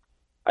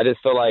I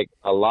just feel like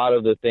a lot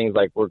of the things,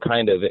 like, we're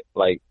kind of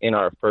like in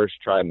our first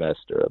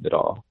trimester of it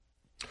all.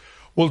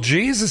 Well,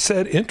 Jesus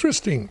said,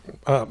 interesting,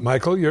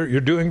 Michael, you're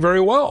doing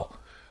very well.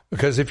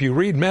 Because if you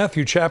read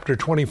Matthew chapter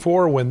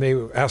 24, when they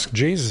asked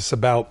Jesus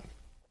about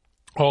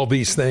all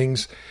these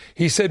things,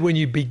 he said, when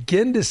you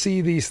begin to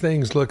see these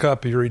things, look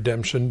up, your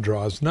redemption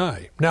draws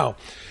nigh. Now,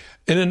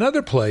 in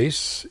another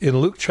place, in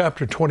Luke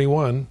chapter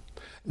 21,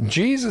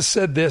 Jesus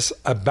said this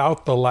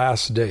about the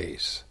last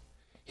days.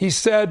 He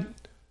said,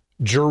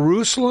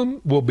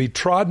 Jerusalem will be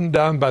trodden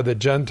down by the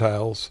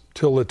Gentiles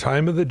till the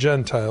time of the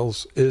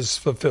Gentiles is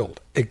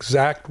fulfilled.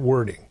 Exact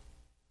wording.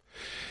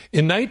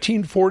 In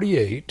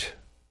 1948,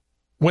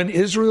 when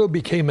Israel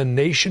became a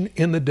nation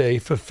in the day,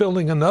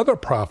 fulfilling another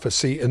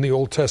prophecy in the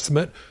Old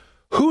Testament,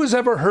 who has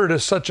ever heard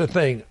of such a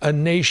thing, a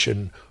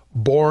nation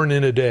born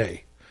in a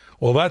day?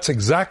 Well, that's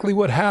exactly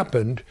what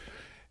happened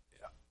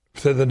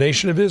to the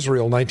nation of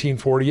Israel,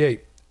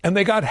 1948. And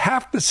they got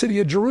half the city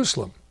of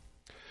Jerusalem.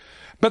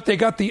 But they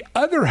got the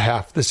other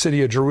half the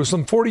city of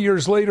Jerusalem 40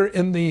 years later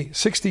in the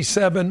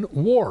 67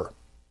 war.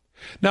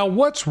 Now,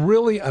 what's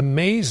really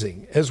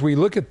amazing as we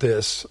look at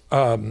this,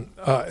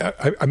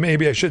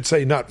 maybe I should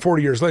say not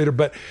 40 years later,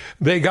 but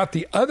they got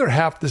the other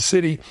half the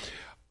city.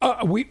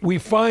 We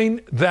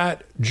find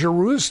that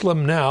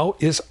Jerusalem now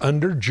is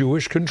under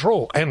Jewish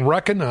control and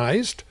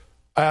recognized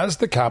as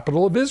the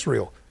capital of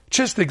Israel.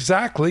 Just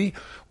exactly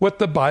what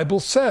the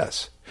Bible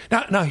says.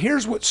 Now,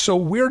 here's what's so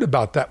weird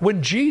about that.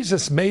 When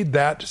Jesus made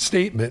that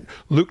statement,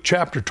 Luke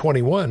chapter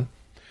 21,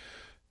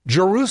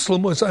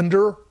 Jerusalem was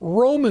under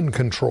Roman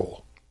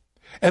control.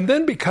 And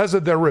then because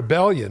of their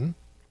rebellion,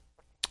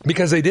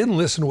 because they didn't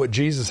listen to what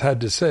Jesus had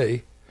to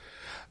say,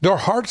 their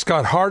hearts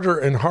got harder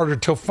and harder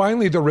till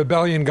finally the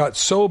rebellion got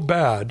so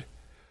bad,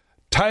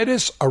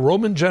 Titus, a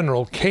Roman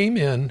general, came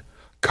in,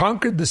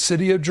 conquered the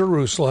city of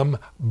Jerusalem,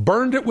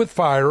 burned it with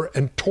fire,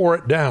 and tore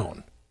it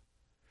down.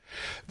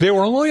 They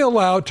were only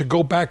allowed to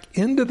go back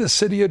into the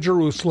city of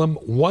Jerusalem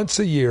once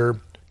a year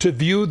to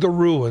view the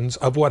ruins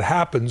of what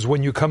happens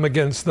when you come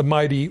against the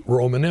mighty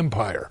Roman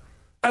Empire,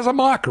 as a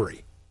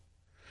mockery.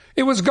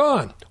 It was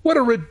gone. What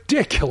a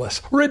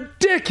ridiculous,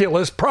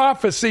 ridiculous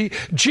prophecy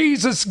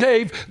Jesus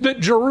gave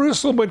that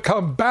Jerusalem would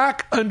come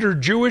back under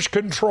Jewish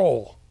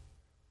control.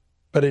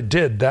 But it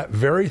did that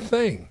very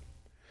thing.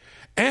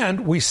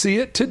 And we see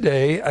it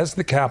today as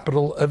the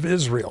capital of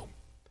Israel.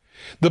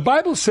 The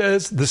Bible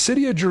says the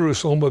city of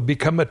Jerusalem would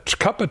become a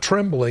cup of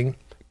trembling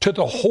to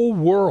the whole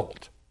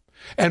world.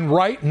 And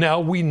right now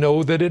we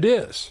know that it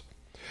is.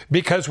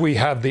 Because we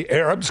have the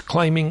Arabs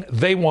claiming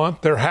they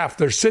want half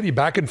their city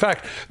back. In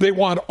fact, they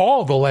want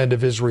all the land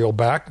of Israel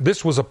back.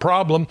 This was a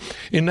problem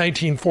in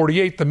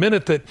 1948. The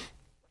minute that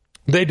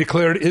they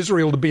declared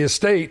Israel to be a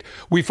state,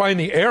 we find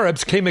the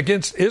Arabs came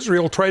against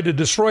Israel, tried to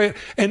destroy it,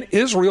 and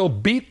Israel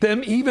beat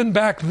them even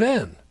back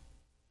then.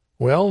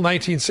 Well,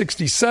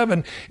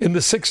 1967, in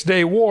the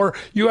Six-Day War,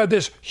 you had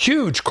this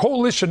huge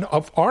coalition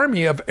of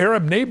army of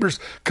Arab neighbors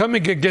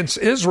coming against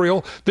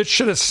Israel that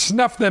should have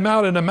snuffed them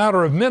out in a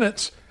matter of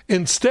minutes.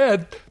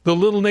 Instead, the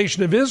little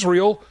nation of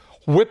Israel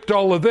whipped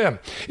all of them.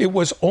 It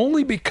was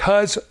only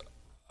because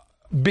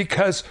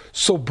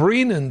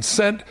Sobrenin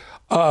sent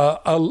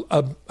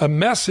a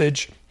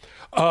message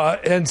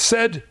and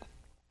said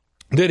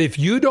that if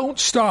you don't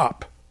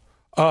stop,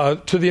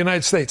 to the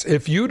United States,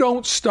 if you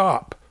don't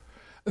stop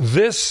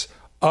this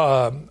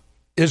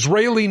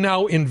Israeli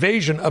now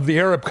invasion of the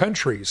Arab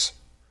countries,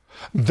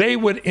 they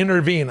would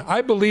intervene.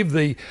 I believe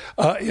the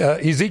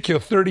Ezekiel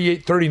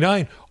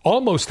 38:39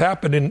 almost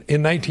happened in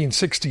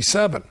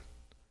 1967.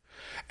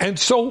 And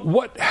so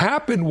what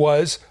happened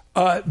was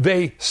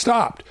they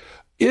stopped.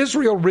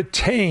 Israel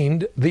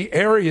retained the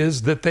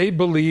areas that they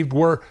believed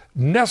were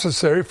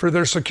necessary for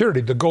their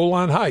security, the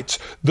Golan Heights,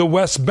 the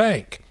West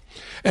Bank.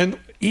 And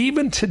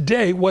even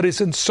today, what is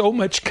in so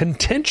much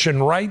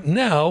contention right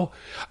now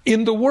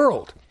in the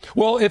world?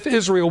 Well, if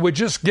Israel would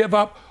just give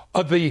up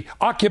the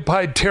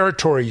occupied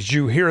territories,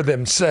 you hear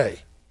them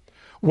say.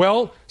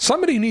 Well,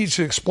 somebody needs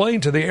to explain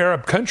to the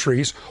Arab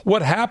countries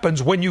what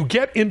happens when you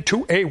get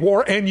into a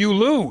war and you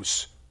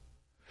lose.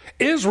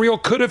 Israel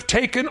could have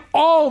taken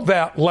all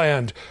that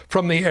land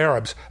from the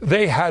Arabs.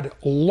 They had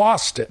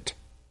lost it.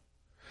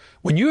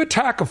 When you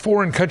attack a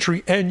foreign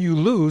country and you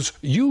lose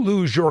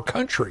your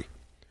country.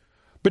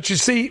 But you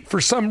see, for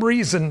some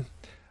reason,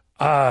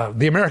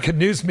 the American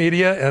news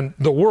media and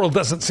the world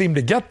doesn't seem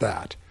to get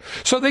that.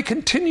 So they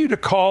continue to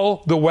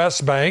call the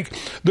West Bank,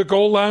 the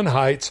Golan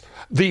Heights,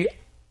 the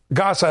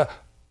Gaza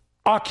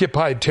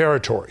occupied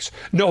territories.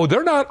 No,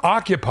 they're not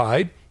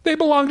occupied. They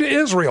belong to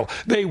Israel.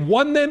 They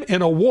won them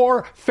in a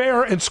war,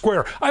 fair and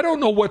square. I don't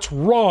know what's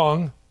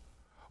wrong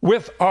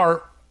with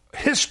our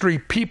history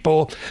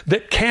people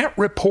that can't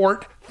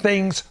report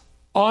things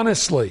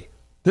honestly.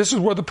 This is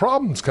where the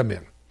problems come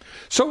in.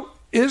 So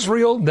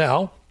Israel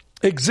now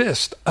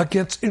exists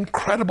against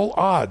incredible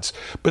odds.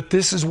 But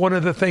this is one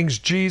of the things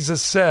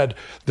Jesus said,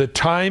 the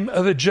time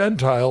of the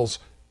Gentiles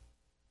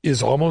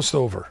is almost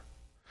over.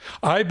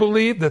 I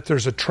believe that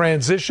there's a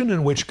transition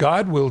in which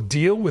God will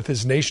deal with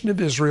his nation of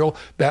Israel,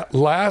 that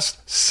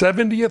last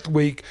 70th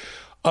week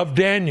of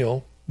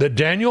Daniel, that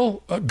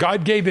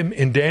God gave him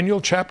in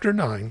Daniel chapter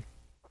 9,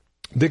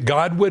 that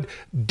God would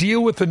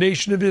deal with the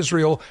nation of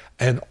Israel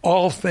and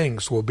all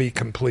things will be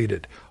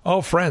completed.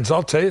 Oh, friends,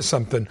 I'll tell you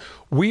something.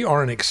 We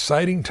are in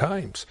exciting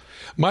times.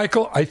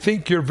 Michael, I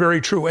think you're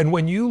very true. And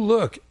when you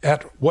look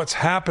at what's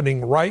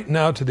happening right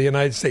now to the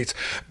United States,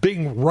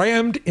 being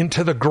rammed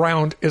into the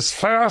ground as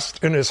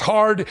fast and as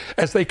hard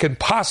as they can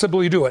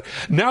possibly do it,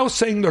 now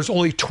saying there's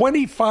only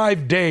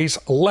 25 days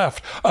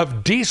left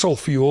of diesel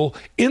fuel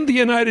in the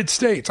United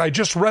States. I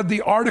just read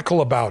the article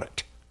about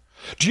it.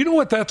 Do you know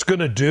what that's going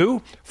to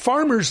do?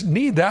 Farmers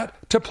need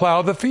that to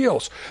plow the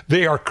fields.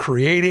 They are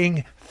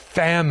creating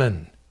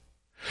famine.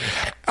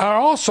 Are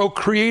also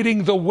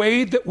creating the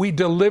way that we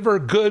deliver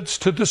goods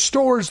to the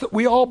stores that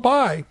we all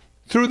buy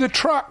through the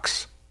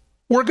trucks.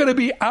 We're going to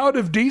be out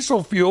of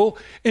diesel fuel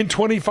in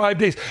 25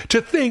 days. To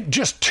think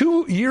just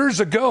 2 years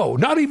ago,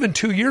 not even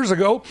 2 years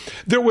ago,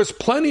 there was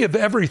plenty of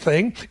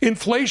everything.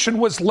 Inflation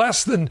was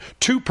less than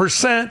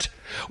 2%.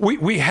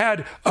 We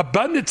had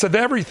abundance of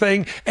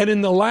everything. And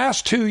in the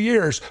last 2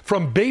 years,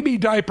 from baby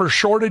diaper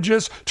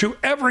shortages to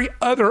every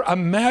other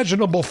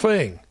imaginable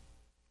thing,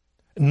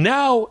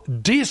 now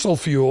diesel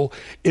fuel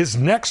is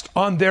next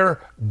on their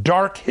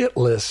dark hit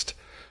list.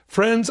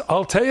 Friends,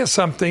 I'll tell you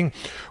something.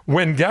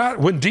 When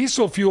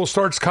diesel fuel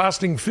starts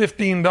costing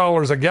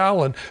 $15 a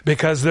gallon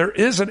because there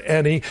isn't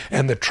any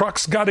and the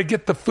trucks got to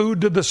get the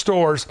food to the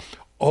stores,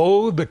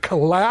 oh, the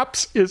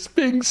collapse is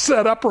being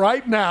set up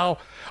right now.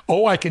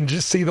 Oh, I can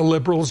just see the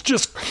liberals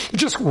just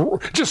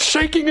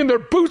shaking in their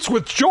boots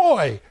with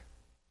joy.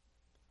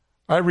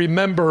 I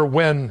remember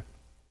when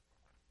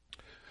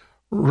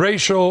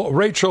Rachel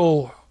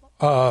Maddow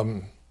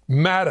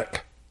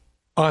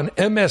on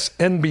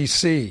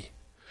MSNBC,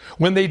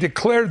 when they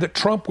declared that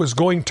Trump was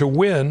going to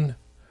win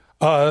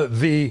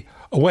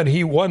when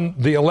he won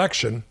the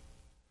election,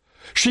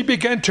 she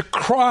began to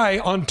cry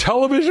on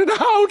television,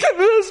 how can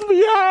this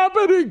be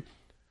happening?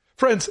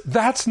 Friends,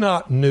 that's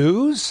not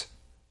news.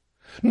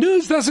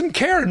 News doesn't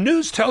care.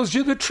 News tells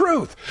you the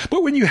truth.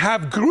 But when you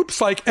have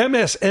groups like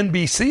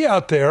MSNBC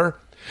out there,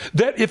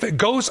 that if it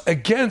goes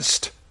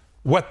against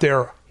what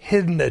their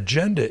hidden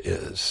agenda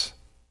is,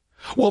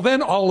 well,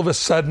 then all of a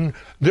sudden,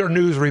 their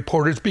news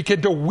reporters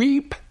begin to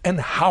weep and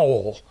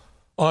howl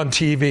on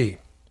TV.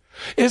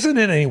 Isn't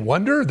it any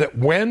wonder that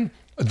when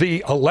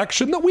the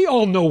election that we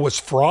all know was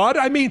fraud,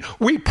 I mean,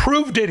 we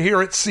proved it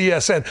here at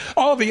CSN.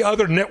 All the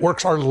other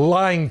networks are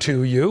lying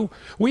to you.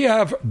 We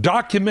have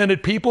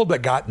documented people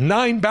that got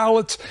 9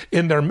 ballots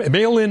in their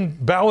mail-in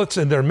ballots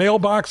in their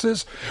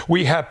mailboxes.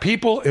 We have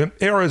people in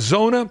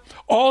Arizona,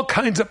 all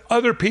kinds of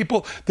other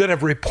people that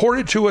have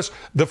reported to us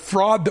the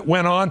fraud that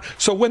went on.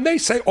 So when they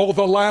say, oh,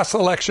 the last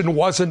election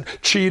wasn't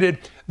cheated,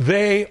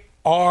 they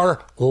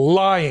are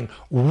lying.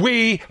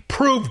 We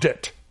proved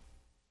it.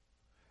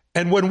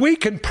 And when we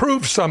can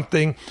prove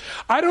something,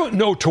 I don't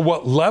know to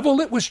what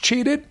level it was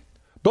cheated,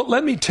 but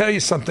let me tell you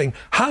something.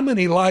 How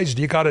many lies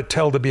do you got to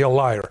tell to be a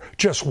liar?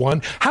 Just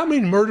one. How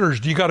many murders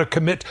do you got to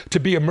commit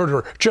to be a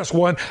murderer? Just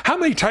one. How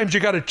many times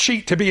you got to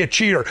cheat to be a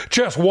cheater?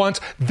 Just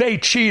once. They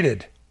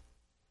cheated.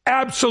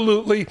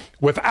 Absolutely,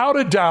 without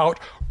a doubt,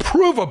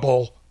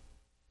 provable,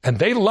 and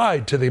they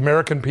lied to the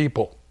American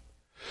people.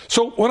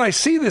 So when I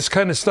see this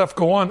kind of stuff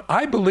go on,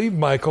 I believe,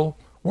 Michael,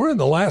 we're in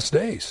the last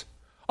days.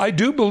 I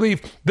do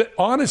believe that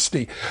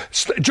honesty.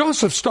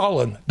 Joseph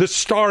Stalin, the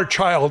star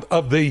child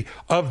of the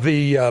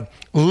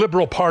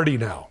Liberal Party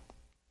now,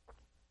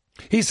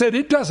 he said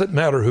it doesn't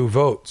matter who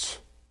votes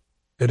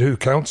and who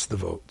counts the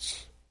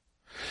votes.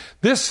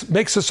 This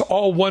makes us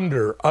all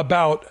wonder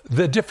about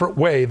the different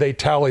way they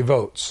tally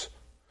votes.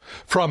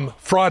 From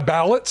fraud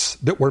ballots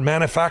that were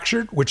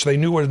manufactured, which they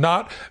knew were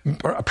not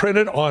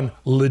printed on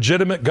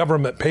legitimate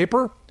government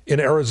paper in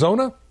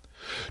Arizona,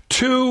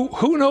 to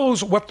who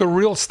knows what the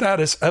real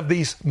status of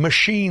these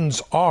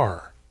machines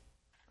are.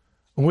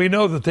 We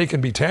know that they can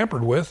be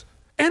tampered with.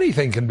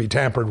 Anything can be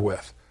tampered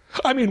with.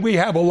 I mean, we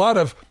have a lot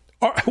of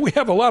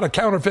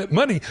counterfeit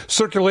money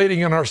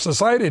circulating in our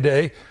society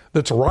today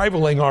that's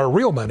rivaling our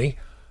real money,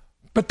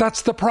 but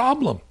that's the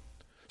problem.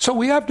 So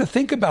we have to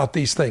think about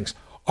these things.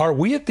 Are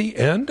we at the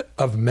end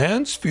of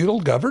man's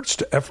feudal governance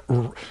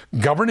to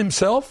govern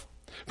himself?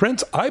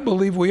 Friends, I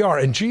believe we are.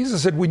 And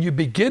Jesus said, when you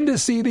begin to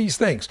see these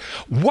things,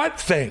 what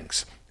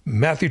things?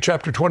 Matthew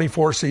chapter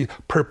 24, see,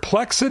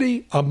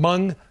 perplexity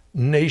among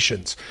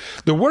nations.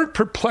 The word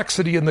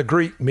perplexity in the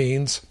Greek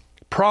means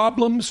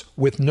problems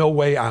with no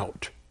way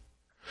out.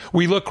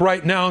 We look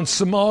right now in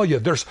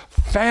Somalia. There's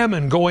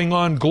famine going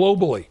on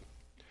globally.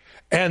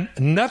 And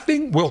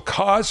nothing will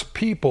cause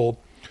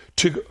people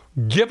to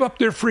give up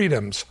their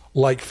freedoms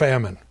like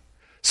famine.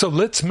 So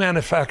let's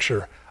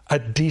manufacture a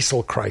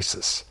diesel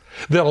crisis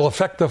that'll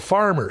affect the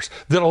farmers,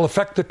 that'll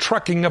affect the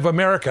trucking of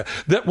America,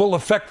 that will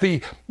affect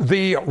the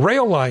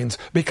rail lines,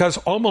 because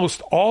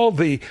almost all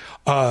the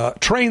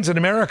trains in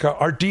America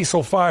are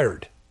diesel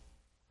fired.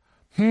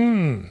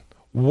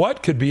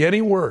 What could be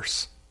any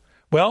worse?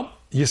 Well,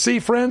 you see,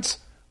 friends,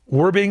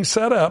 we're being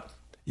set up.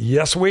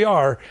 Yes, we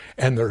are.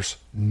 And there's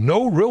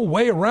no real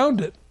way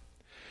around it.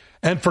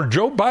 And for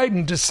Joe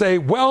Biden to say,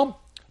 well,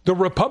 the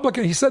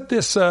Republican, he said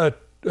this a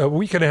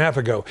week and a half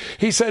ago,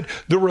 he said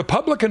the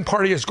Republican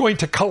Party is going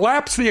to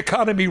collapse the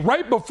economy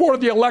right before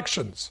the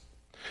elections.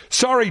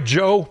 Sorry,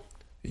 Joe,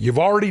 you've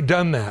already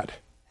done that.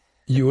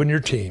 You and your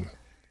team.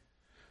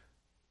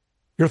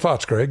 Your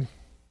thoughts, Greg?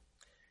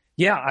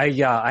 Yeah,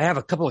 I have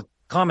a couple of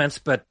comments,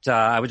 but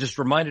I was just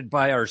reminded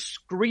by our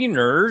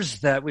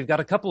screeners that we've got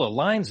a couple of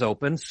lines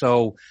open.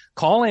 So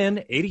call in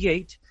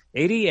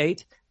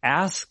 8888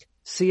 Ask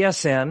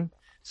CSN.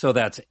 So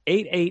that's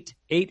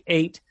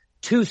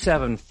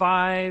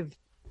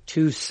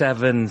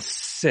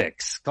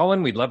 8888-275-276. Call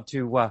in. We'd love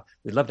to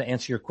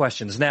answer your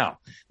questions. Now,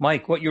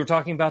 Mike, what you were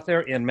talking about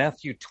there in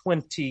Matthew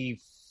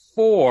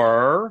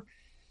 24,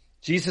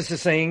 Jesus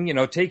is saying,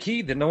 take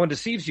heed that no one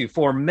deceives you,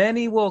 for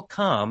many will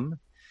come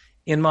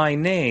in my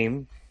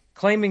name,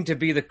 claiming to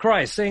be the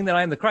Christ, saying that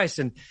I am the Christ.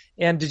 And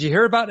did you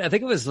hear about it? I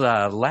think it was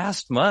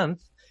last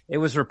month. It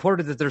was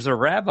reported that there's a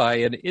rabbi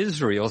in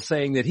Israel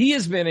saying that he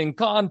has been in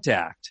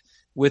contact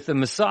with the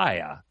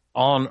Messiah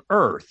on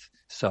earth.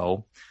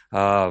 So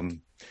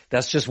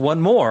that's just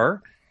one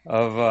more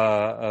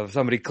of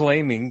somebody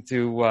claiming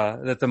to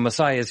that the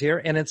Messiah is here,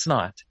 and it's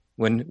not.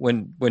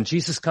 When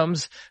Jesus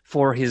comes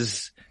for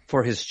his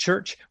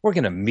church, we're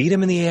going to meet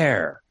him in the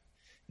air.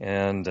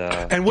 And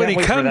when he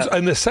comes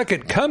in the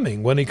second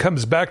coming, when he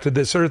comes back to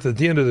this earth at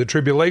the end of the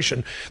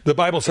tribulation, the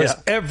Bible says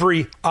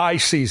every eye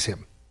sees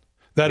him.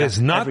 That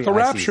is not the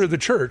rapture of the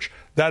church.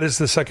 That is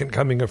the second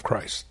coming of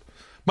Christ.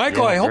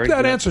 Michael, I hope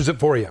that answers it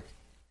for you.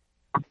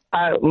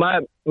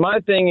 My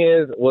thing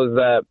was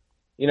that,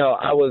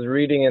 I was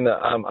reading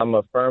I'm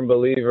a firm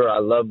believer. I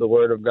love the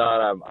Word of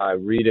God. I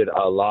read it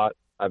a lot.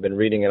 I've been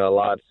reading it a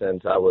lot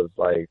since I was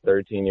like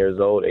 8 years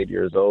old.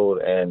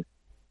 And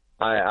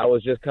I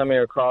was just coming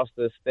across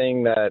this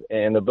thing that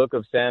in the book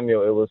of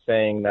Samuel, it was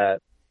saying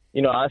that,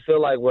 I feel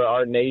like where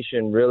our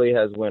nation really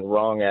has went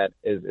wrong at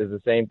is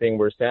the same thing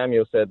where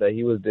Samuel said that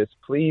he was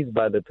displeased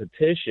by the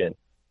petition,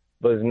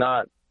 but is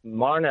not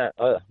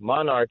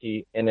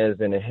monarchy and is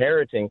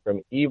inheriting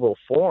from evil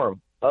form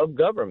of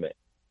government.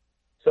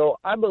 So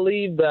I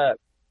believe that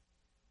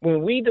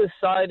when we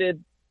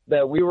decided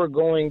that we were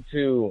going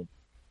to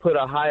put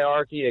a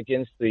hierarchy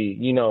against our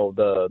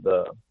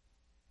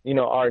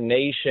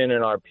nation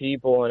and our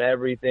people and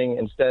everything,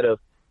 instead of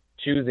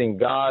choosing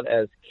God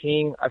as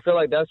king, I feel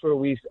like that's where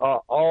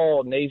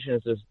all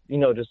nations just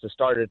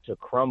started to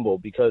crumble,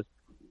 because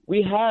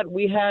we had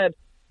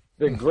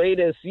the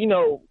greatest,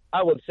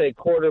 I would say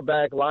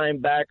quarterback,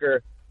 linebacker.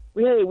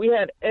 We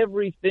had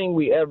everything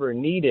we ever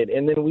needed.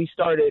 And then we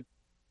started,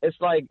 it's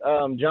like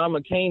John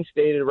McCain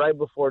stated right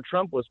before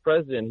Trump was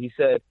president. He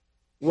said,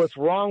 what's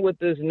wrong with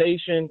this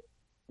nation?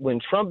 When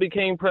Trump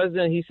became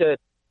president, he said,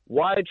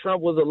 why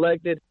Trump was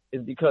elected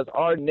is because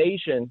our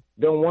nation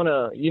don't want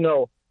to,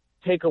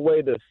 take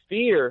away the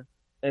fear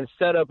and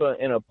set up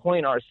and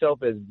appoint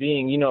ourselves as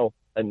being,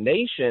 a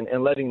nation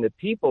and letting the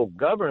people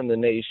govern the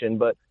nation.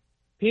 But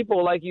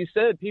people, like you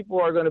said,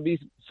 people are going to be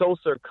so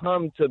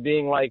succumbed to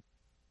being like,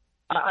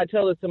 I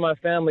tell this to my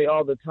family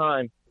all the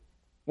time.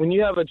 When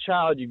you have a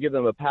child, you give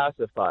them a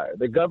pacifier.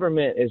 The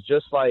government is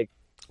just like,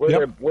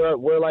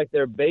 we're like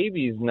their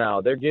babies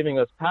now. They're giving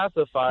us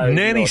pacifiers.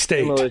 Nanny state.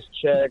 Stimulus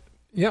check.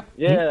 Yep.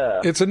 Yeah.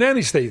 It's a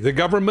nanny state. The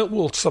government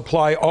will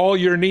supply all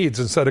your needs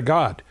instead of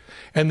God.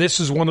 And this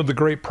is one of the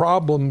great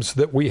problems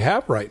that we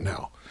have right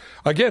now.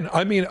 Again,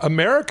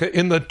 America,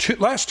 in the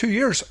last 2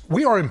 years,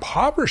 we are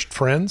impoverished,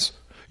 friends.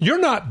 You're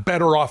not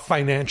better off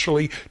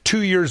financially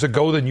 2 years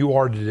ago than you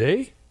are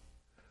today.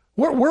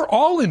 We're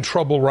all in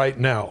trouble right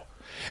now.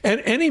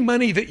 And any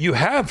money that you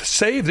have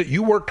saved that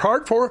you worked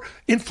hard for,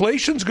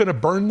 inflation's going to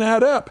burn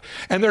that up.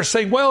 And they're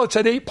saying, well, it's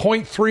at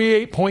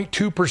 8.3,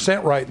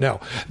 8.2% right now.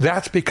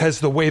 That's because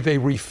the way they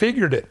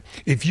refigured it.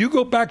 If you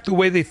go back the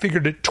way they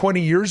figured it 20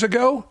 years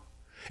ago,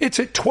 it's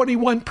at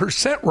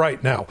 21%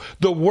 right now.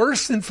 The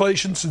worst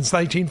inflation since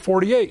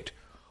 1948.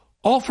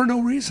 All for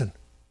no reason.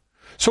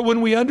 So when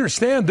we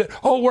understand that,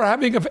 we're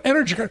having an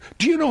energy,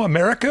 do you know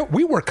America?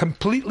 We were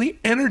completely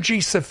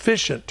energy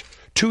sufficient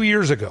 2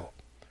 years ago.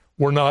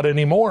 We're not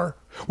anymore.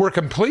 We're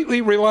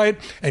completely reliant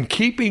and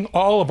keeping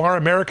all of our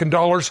American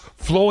dollars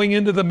flowing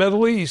into the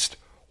Middle East.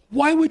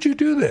 Why would you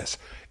do this?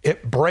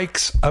 It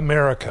breaks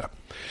America.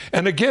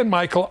 And again,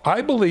 Michael,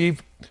 I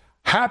believe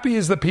happy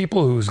is the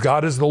people whose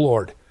God is the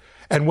Lord.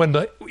 And when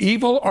the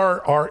evil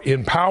are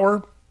in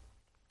power,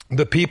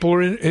 The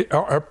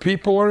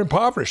people are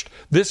impoverished.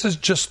 This is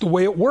just the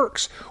way it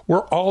works.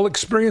 We're all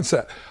experiencing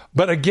that.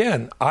 But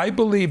again, I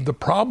believe the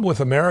problem with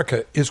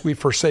America is we've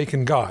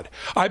forsaken God.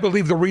 I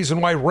believe the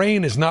reason why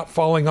rain is not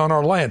falling on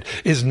our land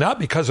is not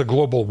because of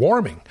global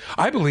warming.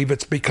 I believe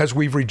it's because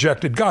we've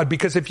rejected God.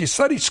 Because if you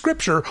study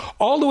Scripture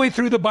all the way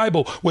through the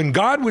Bible, when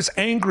God was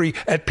angry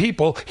at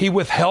people, he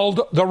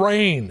withheld the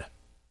rain.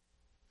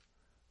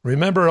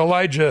 Remember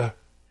Elijah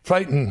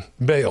fighting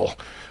Baal.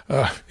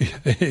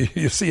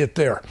 You see it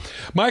there.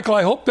 Michael,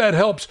 I hope that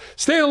helps.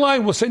 Stay in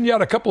line. We'll send you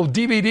out a couple of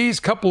DVDs,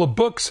 a couple of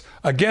books.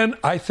 Again,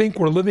 I think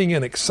we're living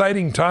in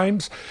exciting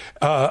times.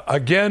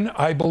 Again,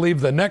 I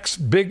believe the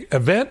next big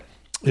event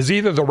is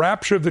either the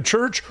rapture of the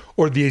church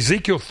or the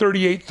Ezekiel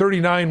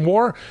 38-39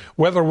 war,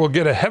 whether we'll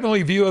get a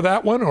heavenly view of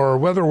that one or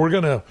whether we're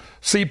going to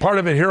see part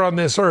of it here on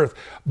this earth.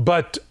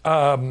 But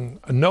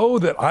know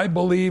that I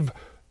believe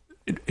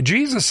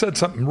Jesus said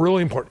something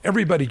really important.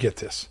 Everybody get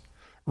this.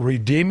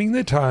 Redeeming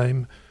the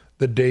time,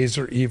 the days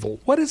are evil.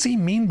 What does he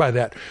mean by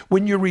that?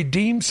 When you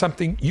redeem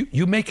something,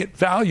 you make it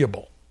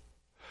valuable.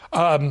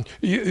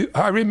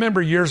 I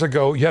remember years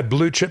ago, you had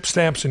blue chip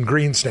stamps and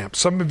green stamps.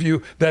 Some of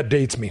you, that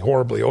dates me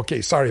horribly.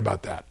 Okay, sorry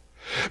about that.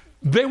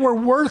 They were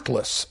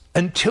worthless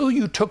until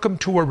you took them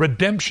to a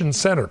redemption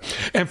center.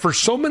 And for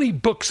so many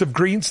books of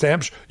green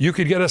stamps, you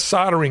could get a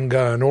soldering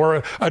gun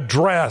or a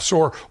dress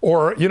or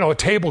a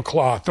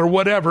tablecloth or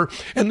whatever.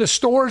 And the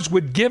stores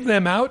would give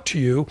them out to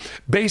you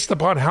based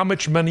upon how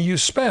much money you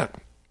spent.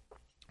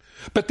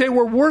 But they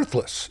were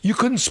worthless. You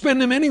couldn't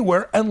spend them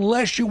anywhere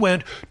unless you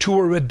went to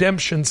a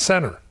redemption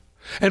center.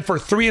 And for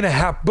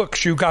 3.5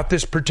 books, you got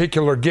this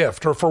particular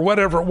gift, or for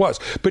whatever it was.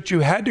 But you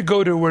had to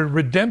go to a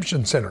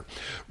redemption center.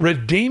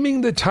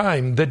 Redeeming the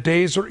time, the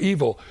days are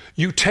evil.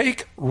 You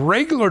take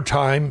regular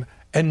time,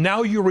 and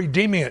now you're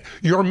redeeming it.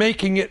 You're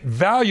making it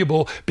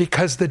valuable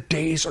because the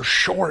days are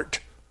short.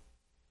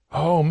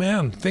 Oh,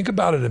 man, think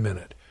about it a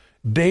minute.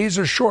 Days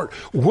are short.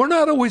 We're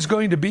not always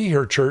going to be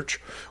here, church.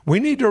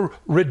 We need to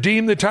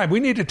redeem the time. We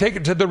need to take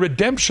it to the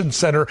redemption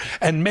center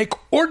and make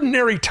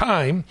ordinary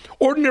time,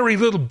 ordinary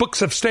little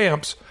books of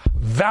stamps,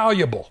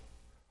 valuable.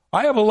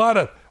 I have a lot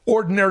of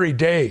ordinary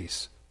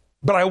days,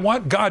 but I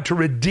want God to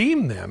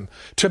redeem them,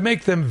 to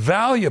make them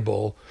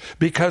valuable,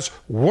 because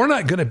we're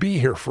not going to be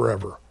here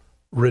forever.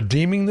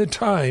 Redeeming the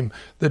time,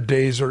 the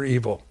days are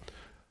evil.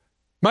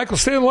 Michael,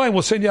 stay in line.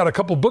 We'll send you out a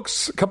couple of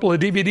books, a couple of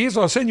DVDs.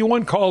 I'll send you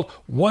one called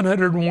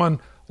 101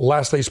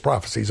 Last Days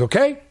Prophecies,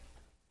 okay?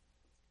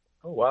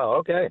 Oh, wow,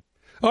 okay.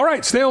 All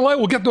right, stay in line.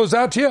 We'll get those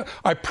out to you.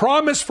 I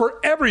promise for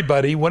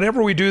everybody,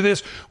 whenever we do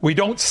this, we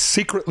don't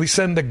secretly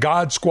send the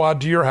God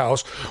Squad to your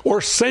house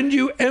or send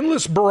you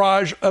endless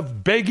barrage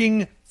of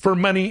begging for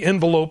money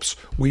envelopes.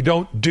 We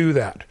don't do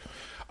that.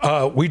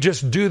 We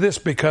just do this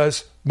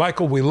because,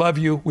 Michael, we love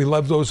you. We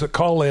love those that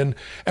call in,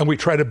 and we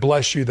try to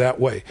bless you that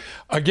way.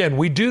 Again,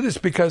 we do this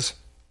because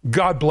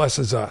God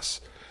blesses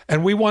us,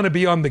 and we want to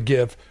be on the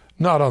give,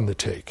 not on the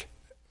take.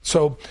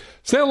 So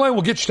stay on the line.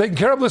 We'll get you taken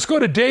care of. Let's go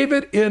to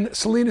David in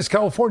Salinas,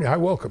 California. Hi,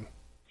 welcome.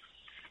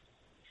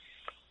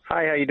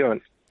 Hi, how you doing?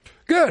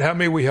 Good. How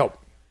may we help?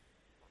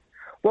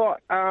 Well,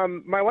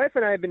 my wife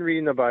and I have been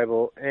reading the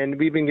Bible, and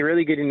we've been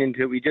really getting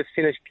into it. We just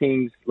finished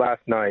Kings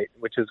last night,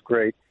 which is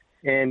great.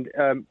 And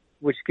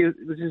which has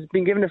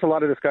been giving us a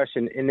lot of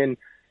discussion. And then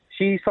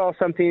she saw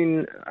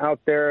something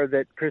out there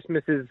that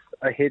Christmas is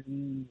a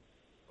hidden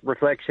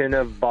reflection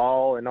of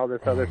Baal and all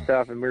this other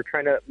stuff. And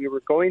we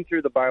were going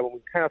through the Bible, and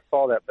we kind of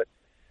saw that. But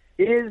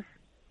is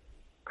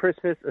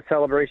Christmas a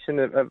celebration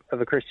of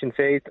a Christian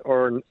faith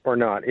or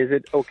not? Is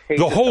it okay?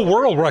 The whole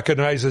world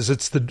recognizes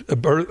it's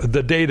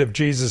the date of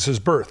Jesus'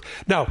 birth.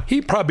 Now,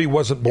 he probably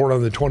wasn't born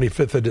on the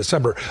 25th of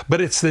December,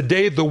 but it's the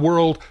day the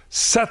world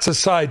sets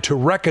aside to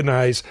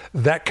recognize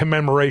that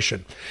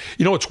commemoration.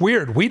 You know, it's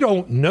weird. We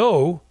don't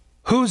know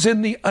who's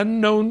in the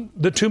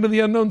tomb of the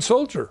unknown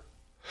soldier,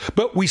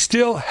 but we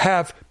still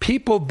have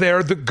people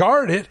there that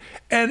guard it,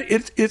 and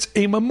it's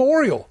a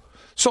memorial.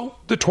 So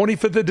the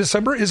 25th of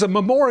December is a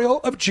memorial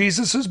of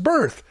Jesus'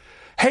 birth.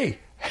 Hey,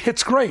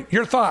 it's great.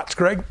 Your thoughts,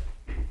 Greg?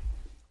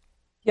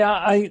 Yeah,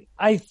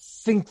 I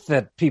think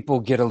that people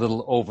get a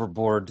little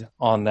overboard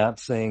on that,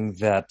 saying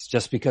that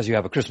just because you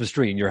have a Christmas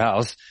tree in your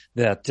house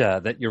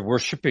that you're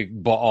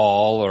worshiping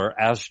Baal or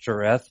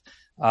Ashtoreth.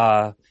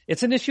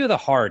 It's an issue of the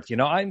heart.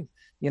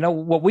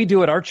 What we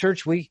do at our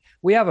church, we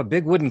have a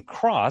big wooden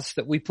cross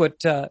that we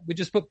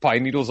just put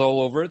pine needles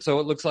all over it, so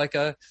it looks like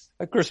a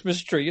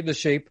Christmas tree in the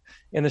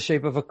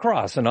shape of a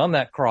cross. And on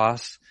that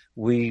cross,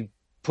 we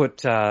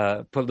put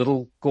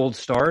little gold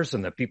stars,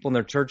 and the people in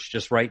their church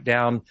just write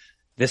down,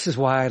 "This is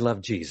why I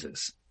love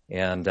Jesus."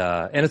 And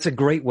it's a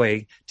great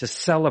way to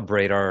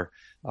celebrate our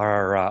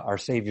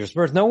Savior's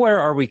birth. Nowhere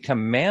are we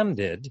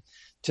commanded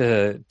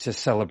to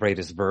celebrate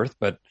his birth,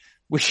 but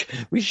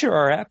we sure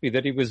are happy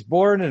that he was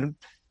born, and it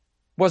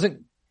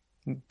wasn't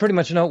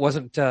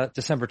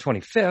December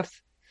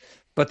 25th,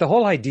 but the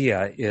whole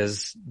idea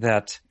is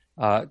that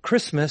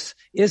Christmas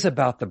is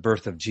about the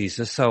birth of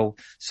Jesus. So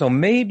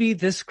maybe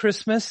this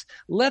Christmas,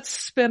 let's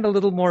spend a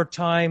little more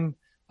time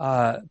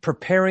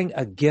preparing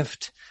a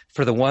gift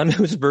for the one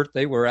whose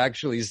birthday we're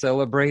actually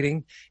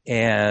celebrating,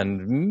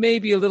 and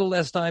maybe a little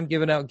less time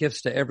giving out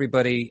gifts to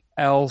everybody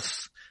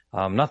else.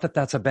 Not that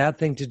that's a bad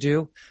thing to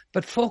do,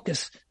 but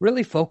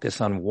really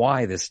focus on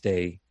why this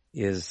day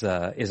is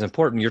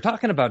important. You're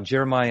talking about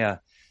Jeremiah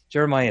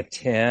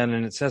 10,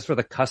 and it says, for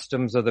the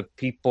customs of the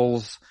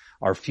peoples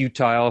are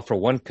futile, for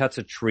one cuts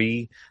a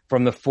tree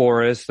from the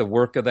forest, the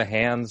work of the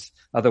hands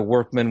of the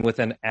workmen with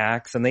an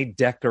axe, and they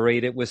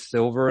decorate it with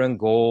silver and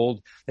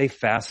gold. They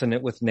fasten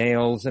it with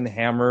nails and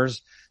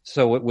hammers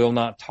so it will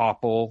not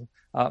topple.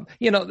 And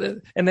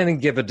then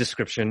give a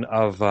description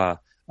of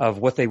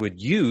what they would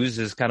use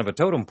as kind of a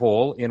totem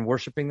pole in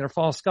worshiping their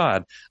false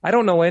god. I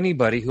don't know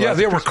anybody who has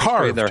a Christmas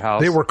tree in their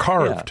house. They were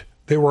carved. Yeah.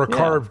 They were a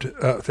carved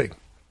thing.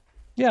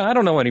 Yeah, I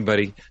don't know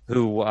anybody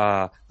who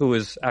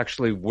is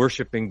actually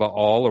worshiping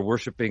Baal or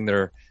worshiping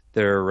their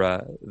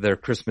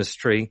Christmas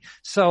tree.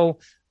 So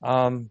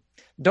don't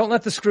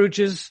let the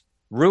Scrooges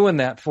ruin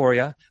that for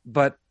you.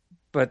 But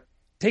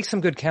take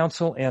some good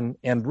counsel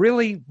and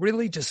really,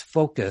 really just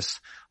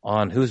focus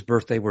on whose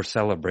birthday we're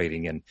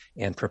celebrating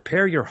and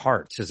prepare your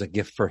hearts as a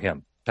gift for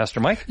him.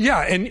 Pastor Mike? Yeah,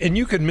 and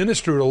you can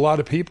minister to a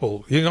lot of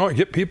people.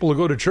 Get people to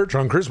go to church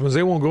on Christmas.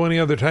 They won't go any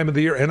other time of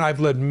the year. And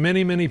I've led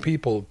many, many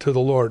people to the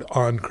Lord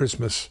on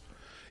Christmas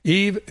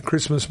Eve,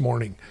 Christmas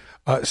morning,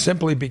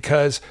 simply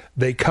because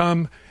they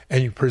come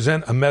and you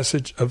present a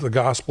message of the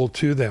gospel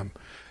to them.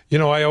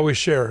 I always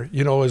share,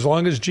 as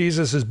long as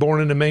Jesus is born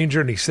in a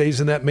manger and he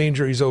stays in that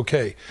manger, he's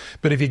okay.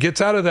 But if he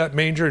gets out of that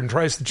manger and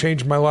tries to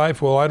change my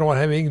life, well, I don't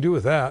have anything to do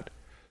with that.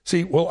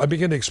 See, I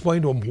begin to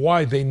explain to them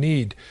why they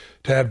need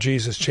to have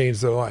Jesus change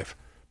their life.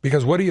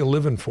 Because what are you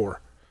living for?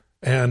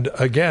 And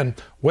again,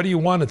 what do you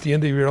want at the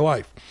end of your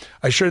life?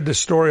 I shared this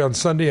story on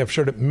Sunday. I've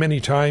shared it many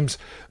times,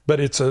 but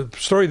it's a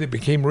story that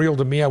became real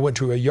to me. I went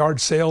to a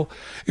yard sale.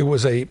 It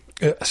was a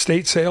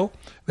estate sale.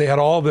 They had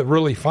all the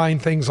really fine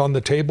things on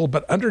the table,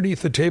 but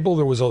underneath the table,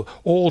 there was an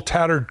old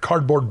tattered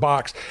cardboard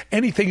box.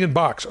 Anything in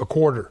box, a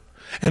quarter.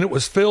 And it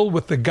was filled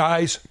with the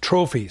guy's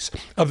trophies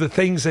of the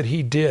things that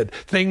he did,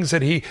 things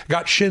that he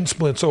got shin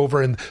splints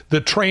over, and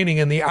the training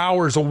and the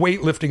hours of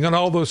weightlifting and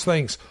all those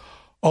things,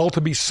 all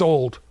to be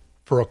sold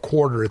for a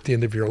quarter at the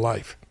end of your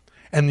life.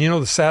 And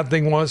the sad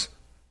thing was,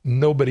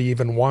 nobody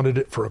even wanted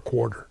it for a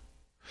quarter.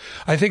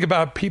 I think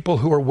about people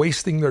who are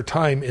wasting their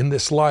time in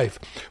this life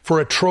for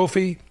a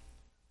trophy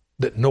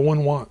that no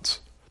one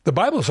wants. The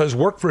Bible says,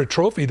 work for a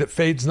trophy that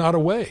fades not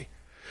away.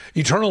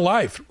 Eternal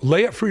life,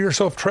 lay up for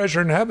yourself treasure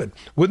in heaven.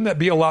 Wouldn't that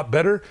be a lot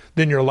better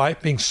than your life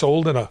being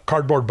sold in a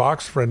cardboard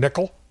box for a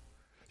nickel?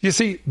 You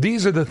see,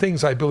 these are the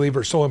things I believe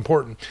are so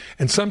important.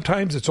 And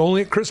sometimes it's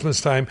only at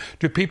Christmas time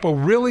do people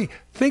really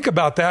think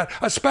about that,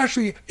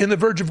 especially in the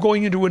verge of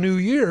going into a new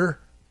year,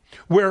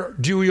 where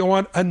do you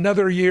want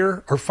another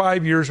year or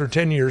 5 years or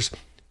 10 years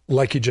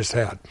like you just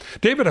had?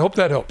 David, I hope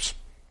that helps.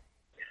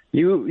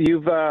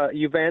 You've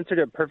answered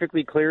it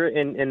perfectly clear,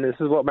 and this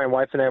is what my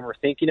wife and I were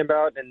thinking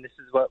about, and this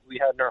is what we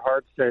had in our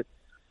hearts, that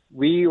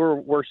we were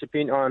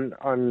worshiping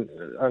on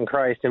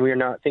Christ, and we are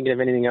not thinking of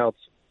anything else.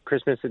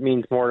 Christmas, it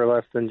means more or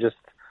less than just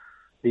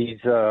these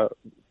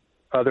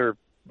other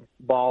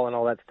ball and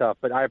all that stuff.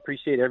 But I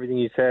appreciate everything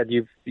you said.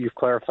 You've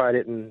clarified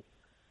it, and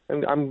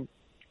I'm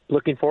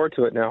looking forward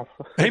to it now.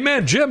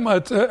 Amen, Jim.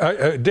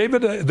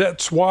 David,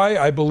 that's why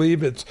I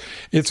believe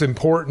it's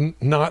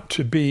important not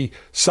to be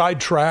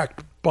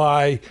sidetracked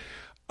by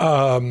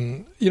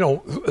some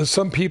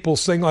people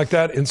sing like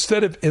that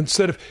instead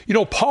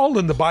of Paul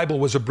in the Bible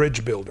was a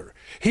bridge builder.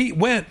 He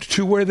went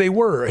to where they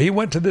were. He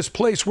went to this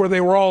place where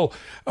they were all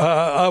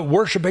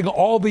worshiping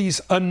all these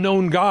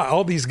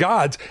all these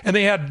gods, and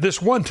they had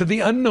this one to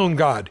the unknown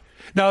God.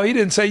 Now, he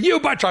didn't say, you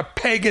bunch of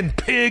pagan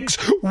pigs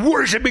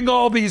worshiping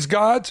all these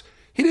gods.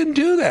 He didn't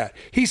do that.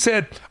 He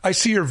said, I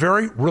see you're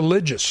very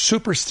religious,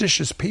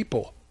 superstitious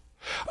people.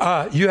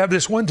 You have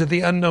this one to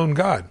the unknown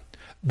God.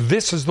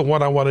 This is the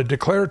one I want to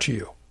declare to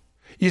you.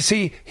 You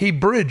see, he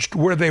bridged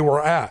where they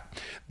were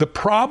at. The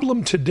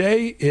problem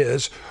today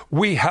is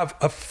we have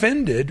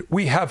offended,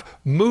 we have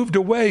moved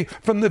away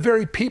from the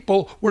very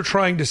people we're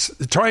trying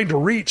to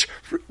reach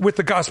with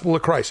the gospel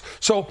of Christ.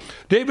 So,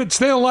 David,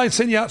 stay on the line,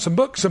 send you out some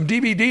books, some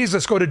DVDs.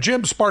 Let's go to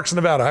Jim, Sparks,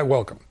 Nevada. Hi,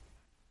 welcome.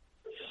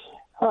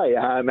 Hi,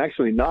 I'm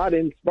actually not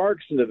in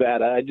Sparks,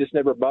 Nevada. I just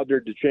never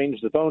bothered to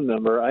change the phone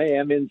number. I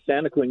am in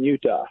Santa Quin,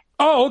 Utah.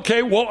 Oh,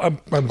 okay. Well,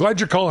 I'm glad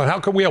you're calling. How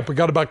can we help? We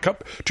got about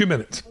 2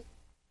 minutes.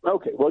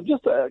 Okay. Well,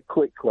 just a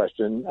quick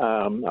question.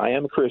 I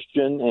am a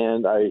Christian,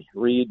 and I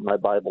read my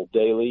Bible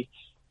daily,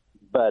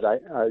 but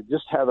I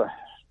just have a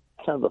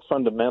kind of a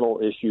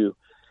fundamental issue.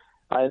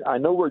 I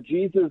know where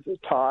Jesus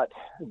taught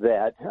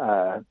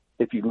that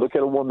if you look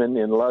at a woman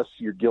in lust,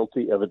 you're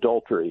guilty of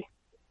adultery.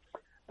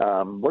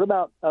 What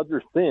about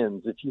other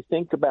sins? If you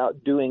think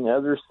about doing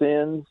other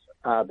sins,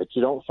 but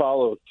you don't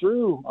follow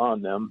through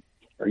on them,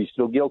 are you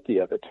still guilty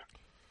of it?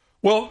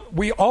 Well,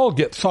 we all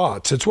get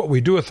thoughts. It's what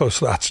we do with those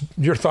thoughts.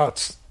 Your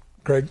thoughts,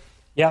 Greg?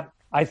 Yeah,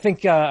 I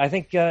think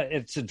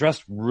it's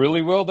addressed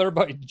really well there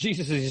by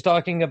Jesus. He's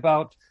talking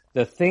about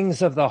the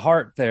things of the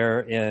heart there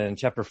in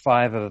chapter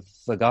 5 of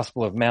the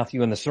Gospel of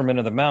Matthew in the Sermon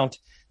on the Mount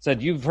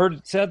said, you've heard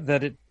it said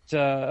that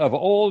of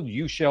old,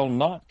 you shall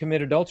not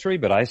commit adultery,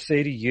 but I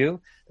say to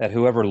you that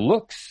whoever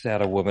looks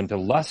at a woman to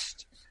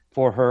lust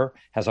for her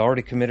has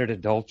already committed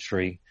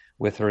adultery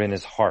with her in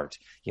his heart.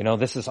 You know,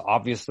 this is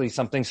obviously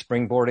something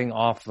springboarding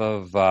off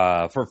of,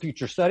 for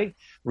future study.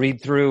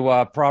 Read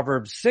through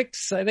Proverbs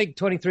 6, I think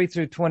 23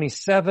 through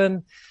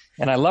 27.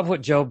 And I love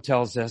what Job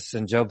tells us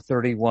in Job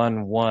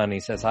 31:1. He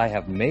says, I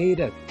have made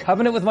a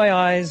covenant with my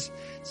eyes,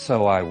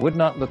 so I would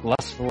not look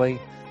lustfully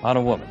on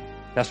a woman.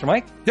 Pastor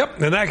Mike?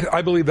 Yep, and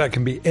I believe that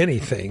can be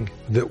anything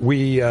that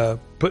we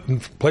put in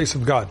place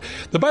of God.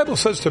 The Bible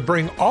says to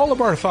bring all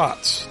of our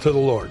thoughts to the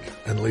Lord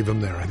and leave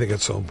them there. I think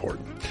it's so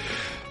important.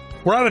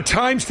 We're out of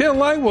time. Stay on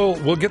line.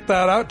 We'll get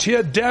that out to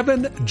you.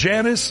 Devin,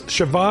 Janice,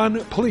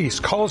 Siobhan, please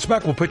call us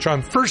back. We'll put you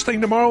on first thing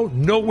tomorrow.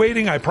 No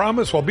waiting, I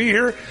promise. We'll be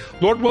here.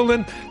 Lord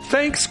willing.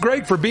 Thanks,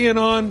 Greg, for being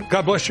on.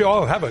 God bless you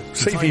all. Have a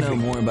safe evening. To find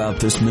out more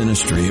about this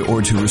ministry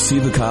or to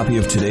receive a copy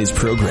of today's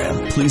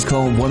program, please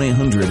call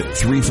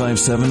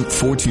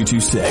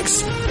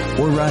 1-800-357-4226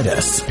 or write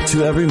us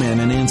to Every Man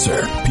an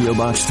Answer, P.O.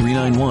 Box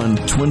 391,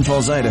 Twin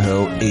Falls,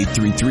 Idaho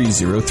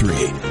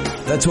 83303.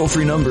 That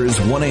toll-free number is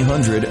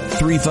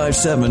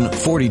 1-800-357-4226.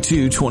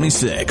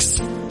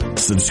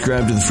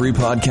 Subscribe to the free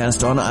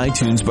podcast on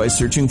iTunes by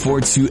searching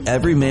for To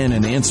Every Man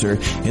an Answer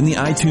in the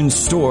iTunes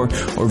store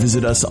or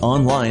visit us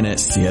online at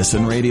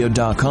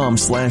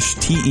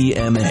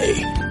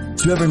csnradio.com/TEMA.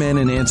 To Every Man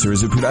an Answer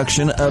is a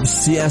production of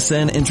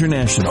CSN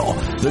International,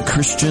 the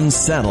Christian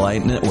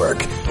Satellite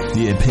Network.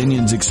 The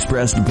opinions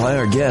expressed by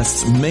our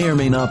guests may or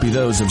may not be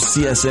those of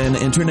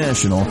CSN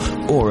International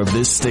or of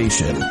this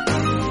station.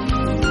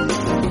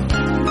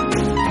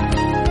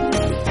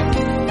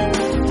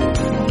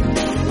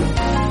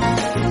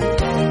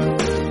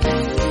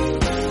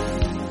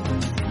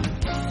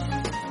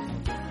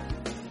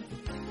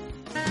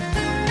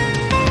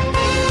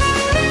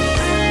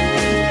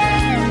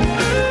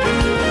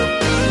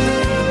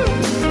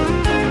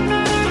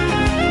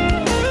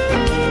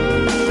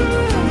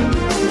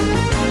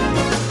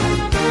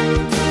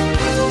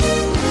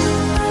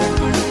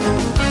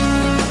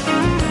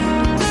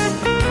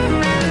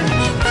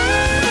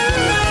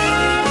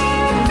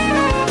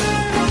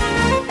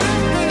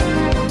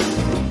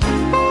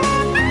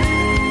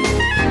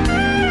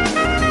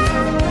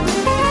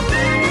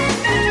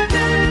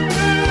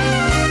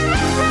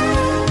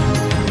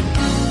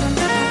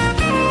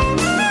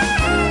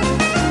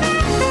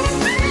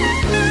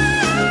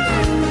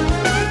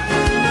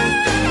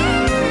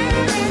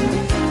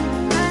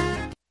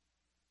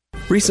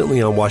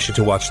 Recently on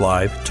Washington Watch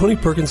Live, Tony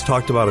Perkins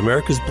talked about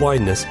America's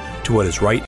blindness to what is right